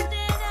loved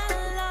and I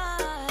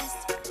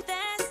lost,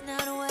 that's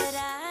not what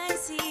I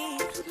see.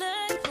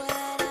 Look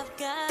what I've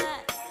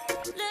got,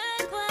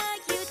 look what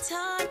you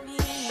taught me.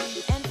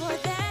 And for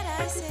that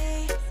I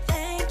say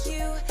thank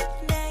you,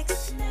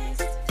 next,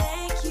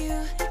 thank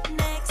you,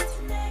 next,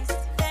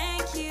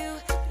 thank you,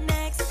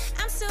 next.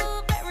 I'm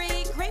so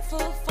very grateful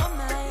for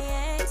my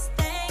ex.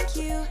 Thank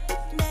you,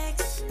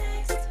 next,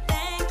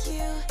 thank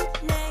you,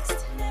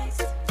 next,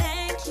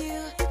 thank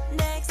you,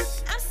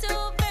 next. I'm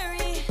so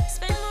very,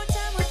 spend more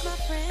time with my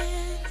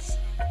friends.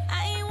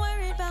 I ain't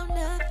worried about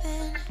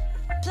nothing.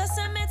 Plus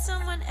I met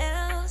someone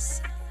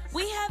else.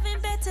 We having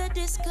better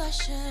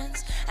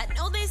discussions. I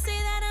know they say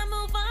that I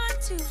move on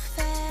too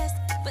fast,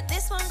 but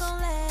this one gon'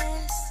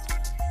 last.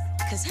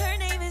 Cause her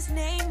name is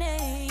Nene,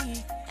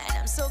 and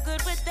I'm so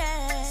good with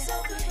that.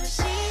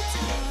 She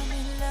taught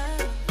me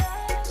love,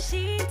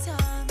 she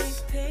taught me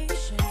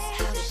patience,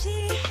 how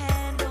she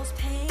handles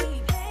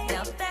pain.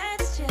 Now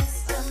that's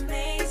just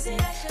amazing.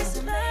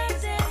 I'm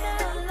loved and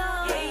I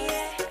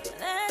lost,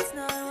 that's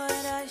not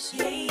what I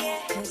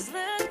should. Cause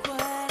look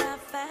what I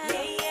found,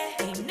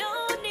 ain't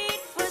no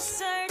need for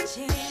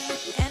searching.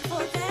 And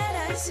for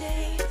that I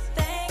say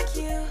thank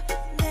you,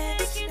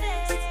 next,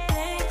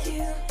 thank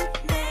you,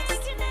 next,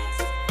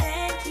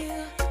 thank you,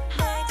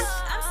 next.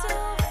 I'm so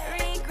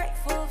very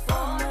grateful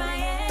for my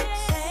ex.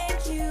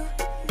 Thank you,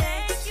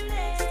 next,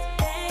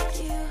 thank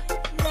you,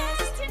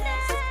 next,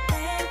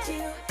 thank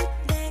you,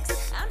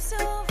 next. I'm so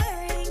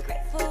very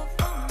grateful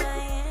for my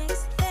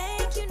ex.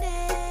 Thank you,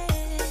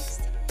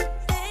 next,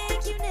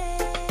 thank you,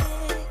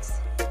 next,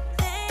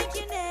 thank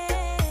you,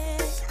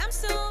 next. I'm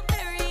so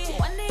very.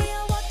 One day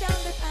I walk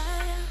down the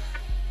aisle,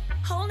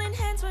 holding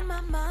hands with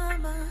my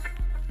mama.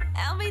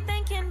 I'll be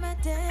thanking my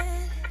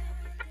dad,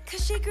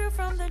 cause she grew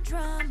from the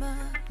drama.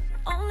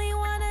 Only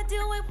wanna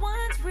do it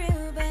once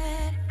real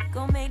bad,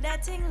 gon' make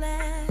that thing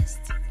last.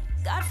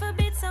 God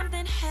forbid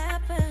something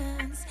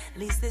happens, at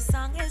least this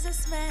song is a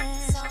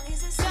smash. Got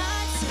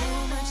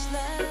so much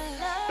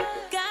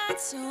love, got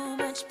so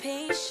much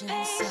patience.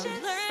 I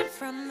learned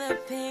from the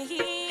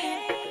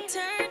pain,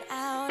 turned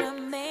out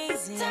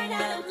amazing.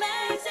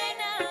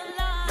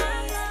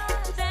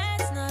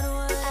 That's not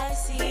what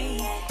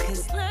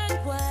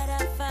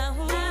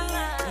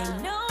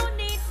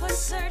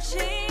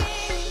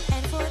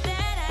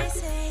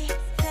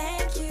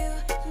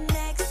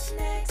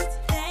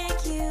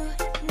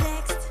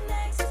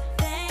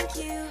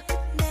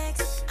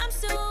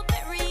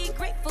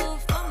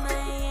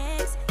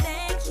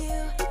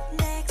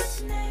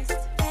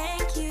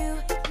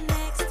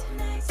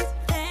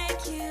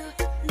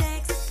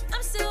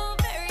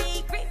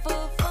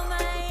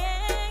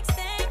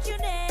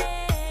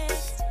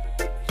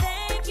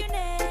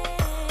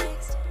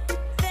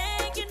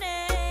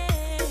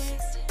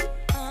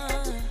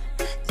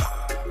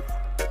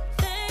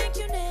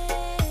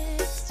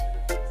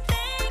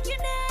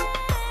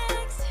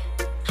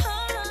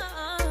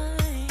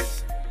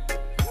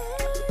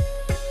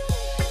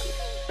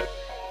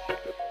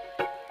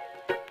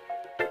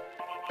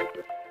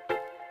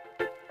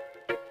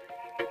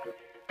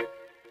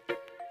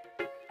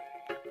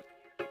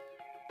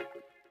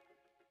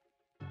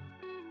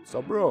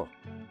So bro,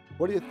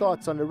 what are your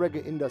thoughts on the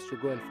reggae industry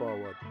going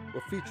forward?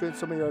 We're featuring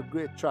some of your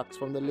great tracks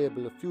from the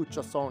label The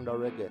Future Sound of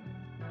Reggae.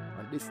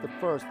 And this is the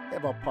first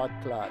ever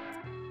podcast.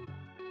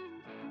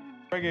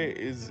 Reggae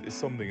is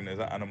something, is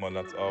an animal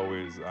that's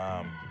always,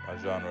 a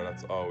genre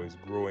that's always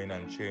growing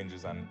and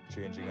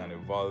changing and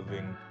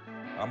evolving.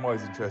 I'm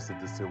always interested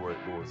to see where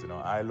it goes. You know,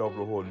 I love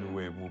the whole new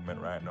wave movement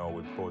right now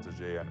with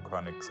Protege and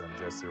Chronix and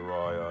Jesse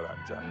Royal and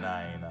Jan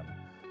 9 and,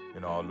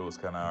 you know, all those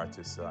kind of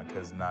artists,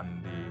 Kez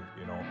Nandi,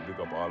 you know, big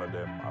up all of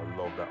them. I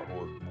love that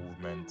whole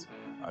movement.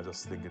 I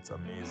just think it's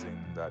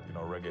amazing that, you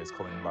know, reggae is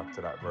coming back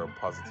to that very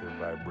positive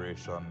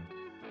vibration,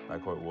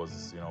 like how it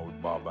was, you know, with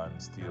Bob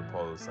and Steel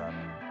Pulse and,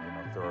 you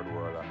know, Third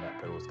World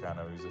and those kind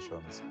of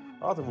musicians.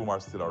 A lot of them are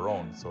still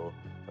around, so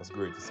that's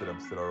great to see them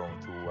still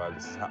around too while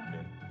this is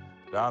happening.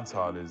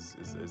 Dancehall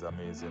is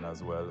amazing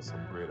as well.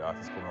 Some great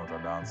artists coming out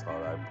of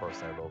dancehall. I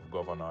personally love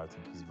Governor. I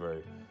think he's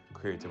very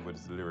creative with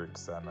his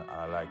lyrics and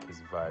I like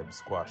his vibe.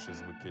 Squash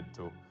is wicked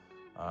too.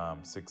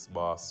 Six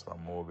Boss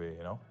from Mobe,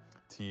 you know.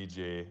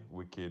 TJ,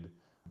 wicked.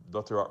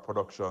 Dirty Rock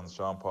Productions,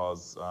 Sean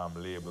Paul's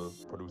label,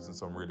 producing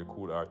some really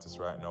cool artists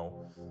right now.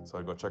 So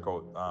I go check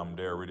out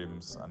their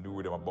rhythms. A new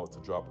rhythm about to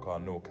drop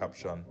called No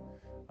Caption.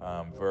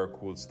 Very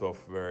cool stuff,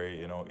 very,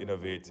 you know,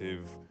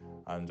 innovative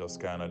and just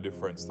kind of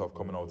different stuff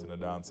coming out in the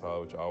dancehall,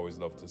 which I always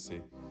love to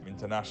see.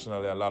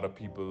 Internationally, a lot of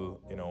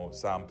people, you know,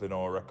 sampling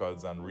our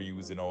records and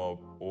reusing our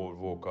old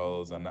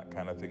vocals and that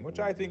kind of thing, which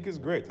I think is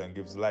great and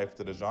gives life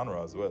to the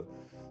genre as well.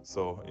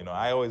 So, you know,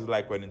 I always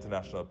like when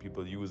international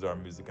people use our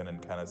music and then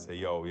kind of say,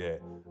 yo, yeah,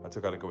 I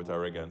took a look at our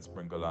reggae and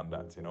sprinkle on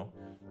that, you know?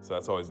 So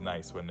that's always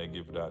nice when they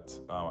give that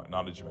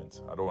acknowledgement.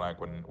 I don't like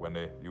when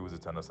they use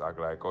it and just act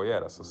like, oh yeah,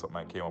 that's just something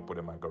I came up with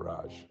in my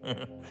garage. You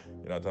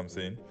know what I'm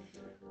saying?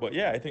 But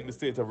yeah, I think the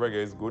state of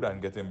reggae is good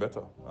and getting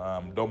better.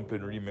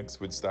 Dumping remix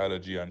with Styler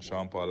G and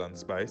Sean Paul and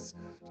Spice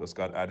just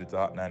got added to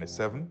Hot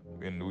 97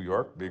 in New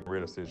York, big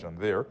radio station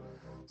there.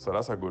 So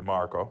that's a good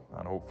marker,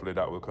 and hopefully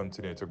that will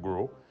continue to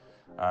grow.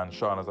 And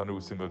Sean has a new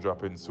single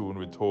dropping soon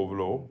with Tove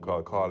Lo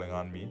called Calling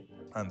on Me.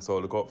 And so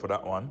look out for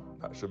that one.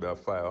 That should be a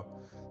fire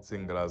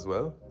single as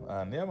well.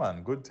 And yeah,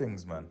 man, good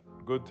things, man.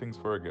 Good things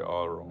for reggae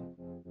all around.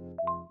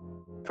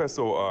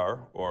 FSOR,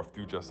 or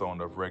Future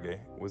Sound of Reggae,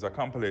 was a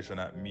compilation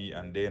that me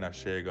and Dana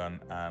Shagan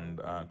and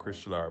Chris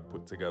Schlar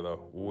put together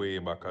way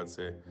back, I'd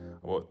say,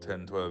 about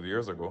 10, 12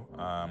 years ago.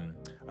 And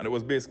it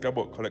was basically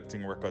about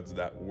collecting records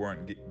that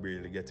weren't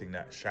really getting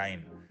that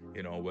shine,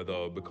 you know,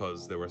 whether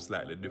because they were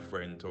slightly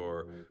different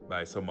or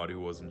by somebody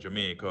who wasn't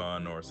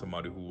Jamaican or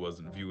somebody who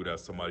wasn't viewed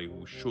as somebody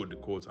who should,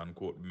 quote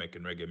unquote, be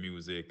making reggae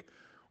music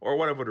or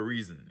whatever the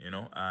reason, you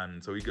know.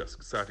 And so we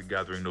just started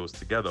gathering those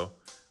together.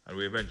 And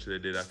we eventually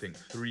did, I think,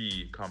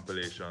 3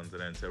 compilations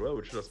and then said, well,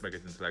 we should just make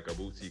it into like a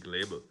boutique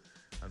label.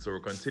 And so we're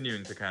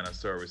continuing to kind of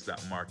service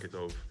that market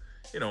of,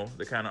 you know,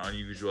 the kind of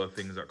unusual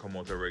things that come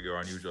out of reggae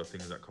or unusual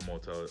things that come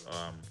out of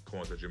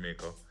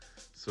Jamaica.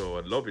 So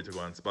I'd love you to go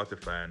on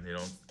Spotify and, you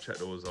know, check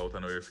those out. I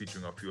know you're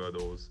featuring a few of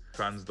those.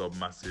 Transdub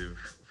Massive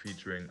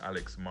featuring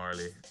Alex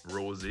Marley.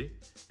 Rosie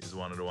is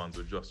one of the ones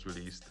we just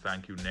released.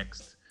 Thank You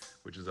Next,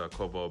 which is a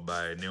cover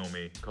by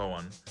Naomi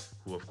Cowan,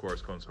 who of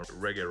course comes from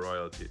reggae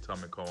royalty,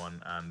 Tommy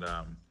Cowan and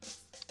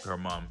her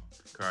mom,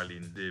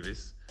 Carlene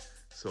Davis.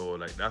 So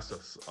like that's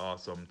just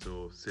awesome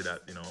to see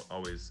that, you know,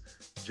 always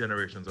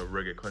generations of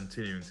reggae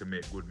continuing to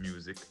make good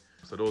music.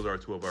 So those are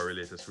 2 of our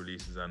latest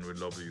releases and we'd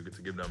love you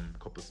to give them a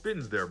couple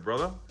spins there,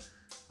 brother,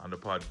 on the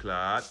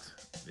podcast.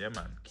 Yeah,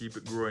 man, keep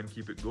it growing,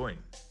 keep it going.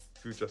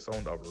 Future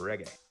Sound of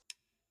Reggae.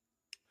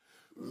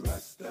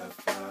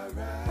 Rastafari.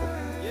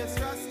 Yes,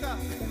 Rasta.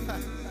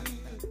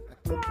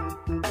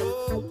 Oh.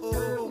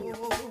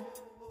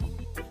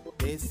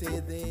 They say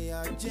they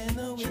are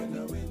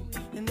genuine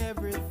in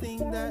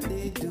everything that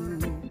they do.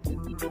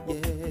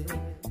 Yeah.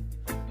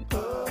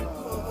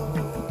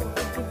 Oh.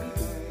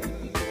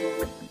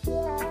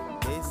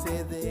 They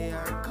say they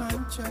are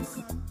conscious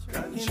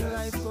in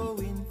life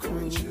going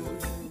through.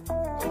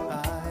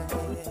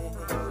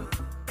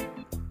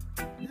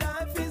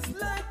 Life is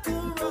like a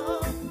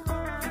rock,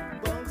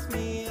 bounce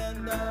me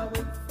and I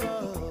will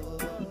fall.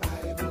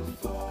 I will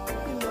fall.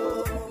 You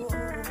know,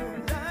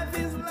 life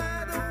is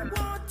like the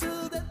water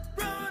that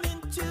run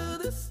into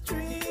the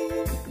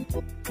stream.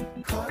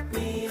 Caught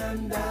me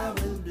and I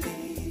will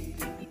bleed.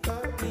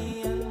 Caught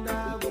me and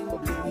I will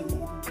bleed.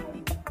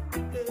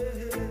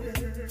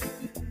 Yeah.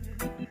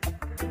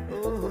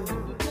 Oh.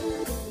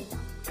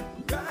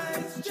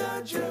 Rise,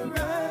 judge,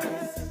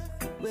 rise.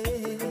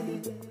 Wait.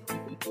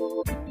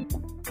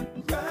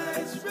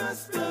 Rise,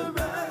 Rasta,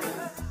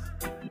 rise.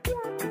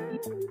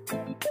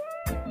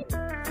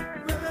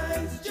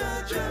 Rise,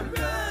 judge,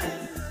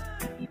 rise.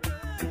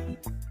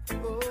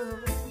 Oh.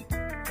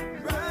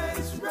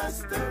 Rise,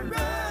 Rasta,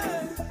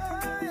 rise.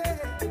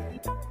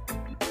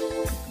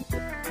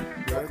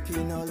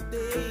 Working all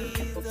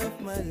days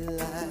of my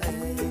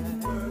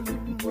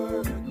life.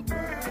 Work.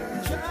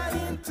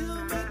 Trying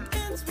to make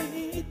ends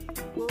meet.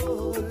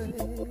 Boy.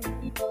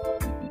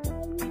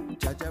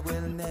 Judge, I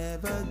will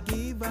never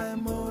give I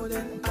more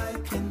than I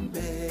can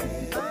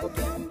bear. Keep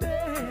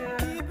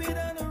it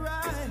on the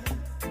rise.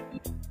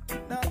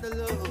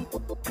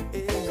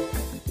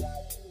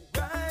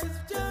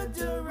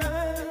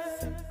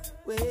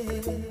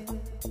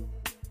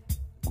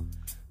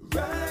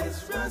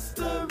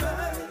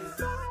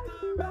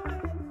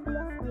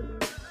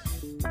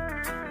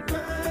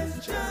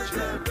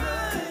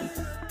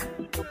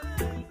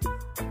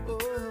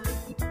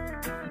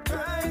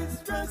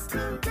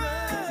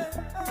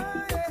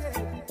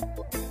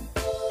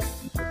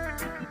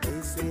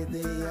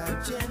 they are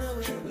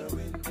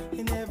genuine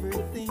in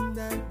everything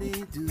that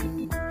they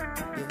do.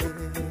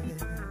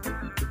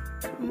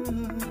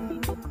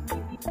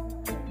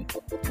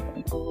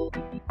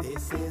 They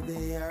say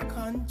they are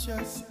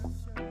conscious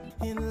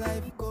in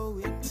life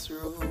going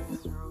through.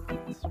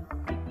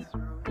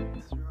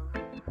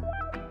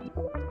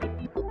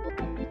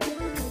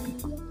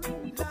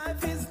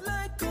 Life is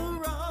like a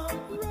rock,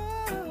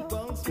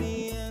 bounce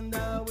me and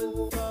I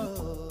will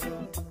fall.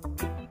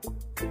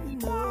 You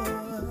know,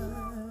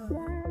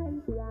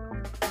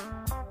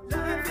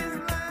 life is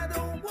like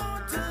the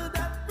water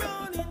that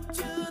run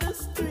into the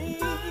stream.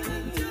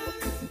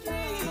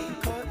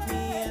 Cut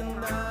me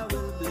and I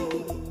will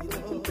bleed.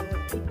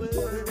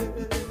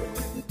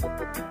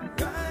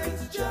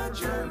 Rise,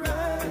 judge,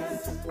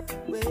 rise,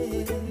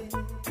 wait.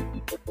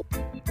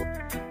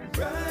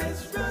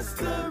 Rise,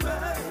 Rasta,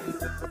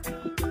 rise.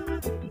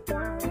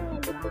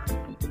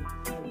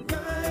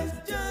 Rise,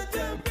 judge,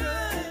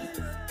 rise.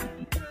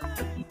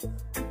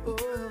 Oh,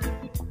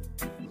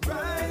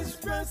 rise,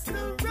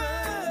 Rasta,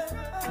 rise.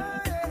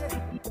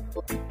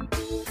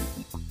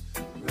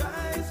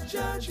 Rise,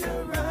 judge,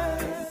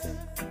 rise.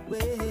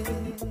 Wait.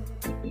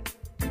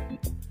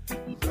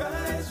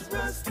 Rise,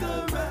 Rasta,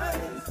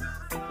 rise.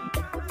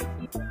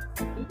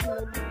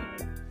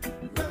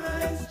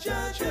 Rise,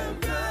 judge,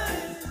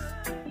 rise.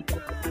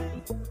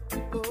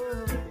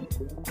 Oh,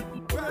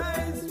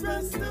 rise,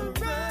 Rasta,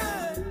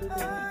 rise.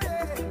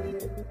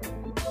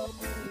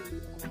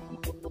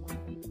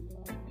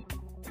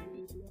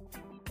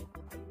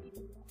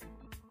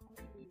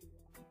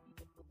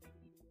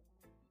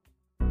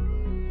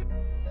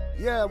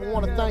 Yeah, we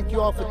want to thank you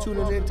all for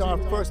tuning in to our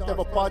first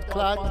ever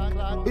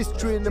podcast.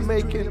 History in the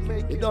making.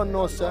 You don't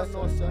know, sir.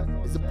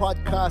 It's a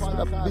podcast with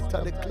a bit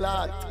of the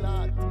clot.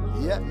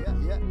 Yeah.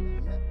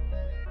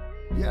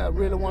 Yeah, I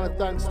really want to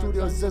thank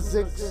Studio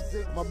Zazix,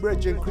 my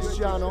brethren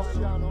Cristiano.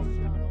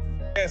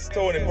 Yes,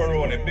 Tony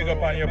Peroni, big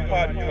up on your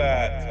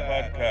podcast.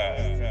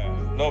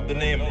 Love the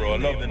name, bro.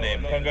 Love the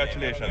name.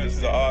 Congratulations. This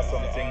is an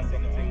awesome thing.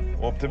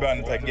 Hope to be on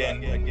it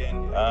again.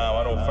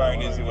 I know Fire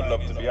Easy would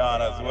love to be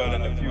on as well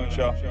in the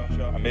future.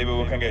 And maybe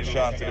we can get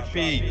Sean to the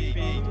P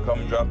to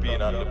come drop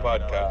in on the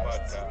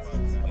podcast.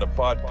 On the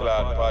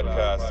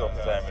podcast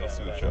sometime in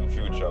the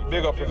future.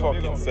 Big up your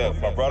fucking self,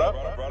 my brother.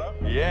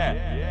 Yeah.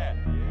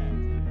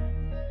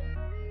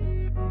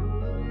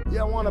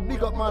 Yeah, I want to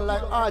big up man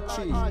like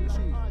Archie.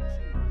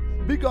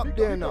 Big up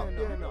there now.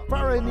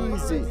 Fire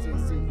Easy.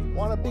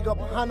 Want to big up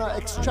Hannah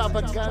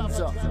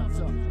Extravaganza.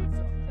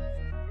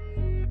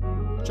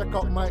 Check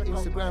out my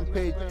Instagram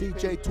page,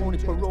 DJ Tony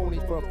Peroni,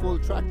 for a full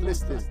track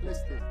listing.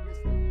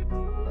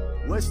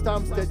 West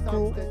Hampstead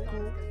crew.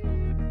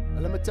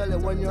 And let me tell you,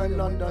 when you're in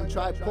London,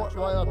 try Port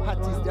Royal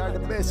patties. They are the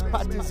best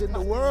patties in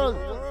the world.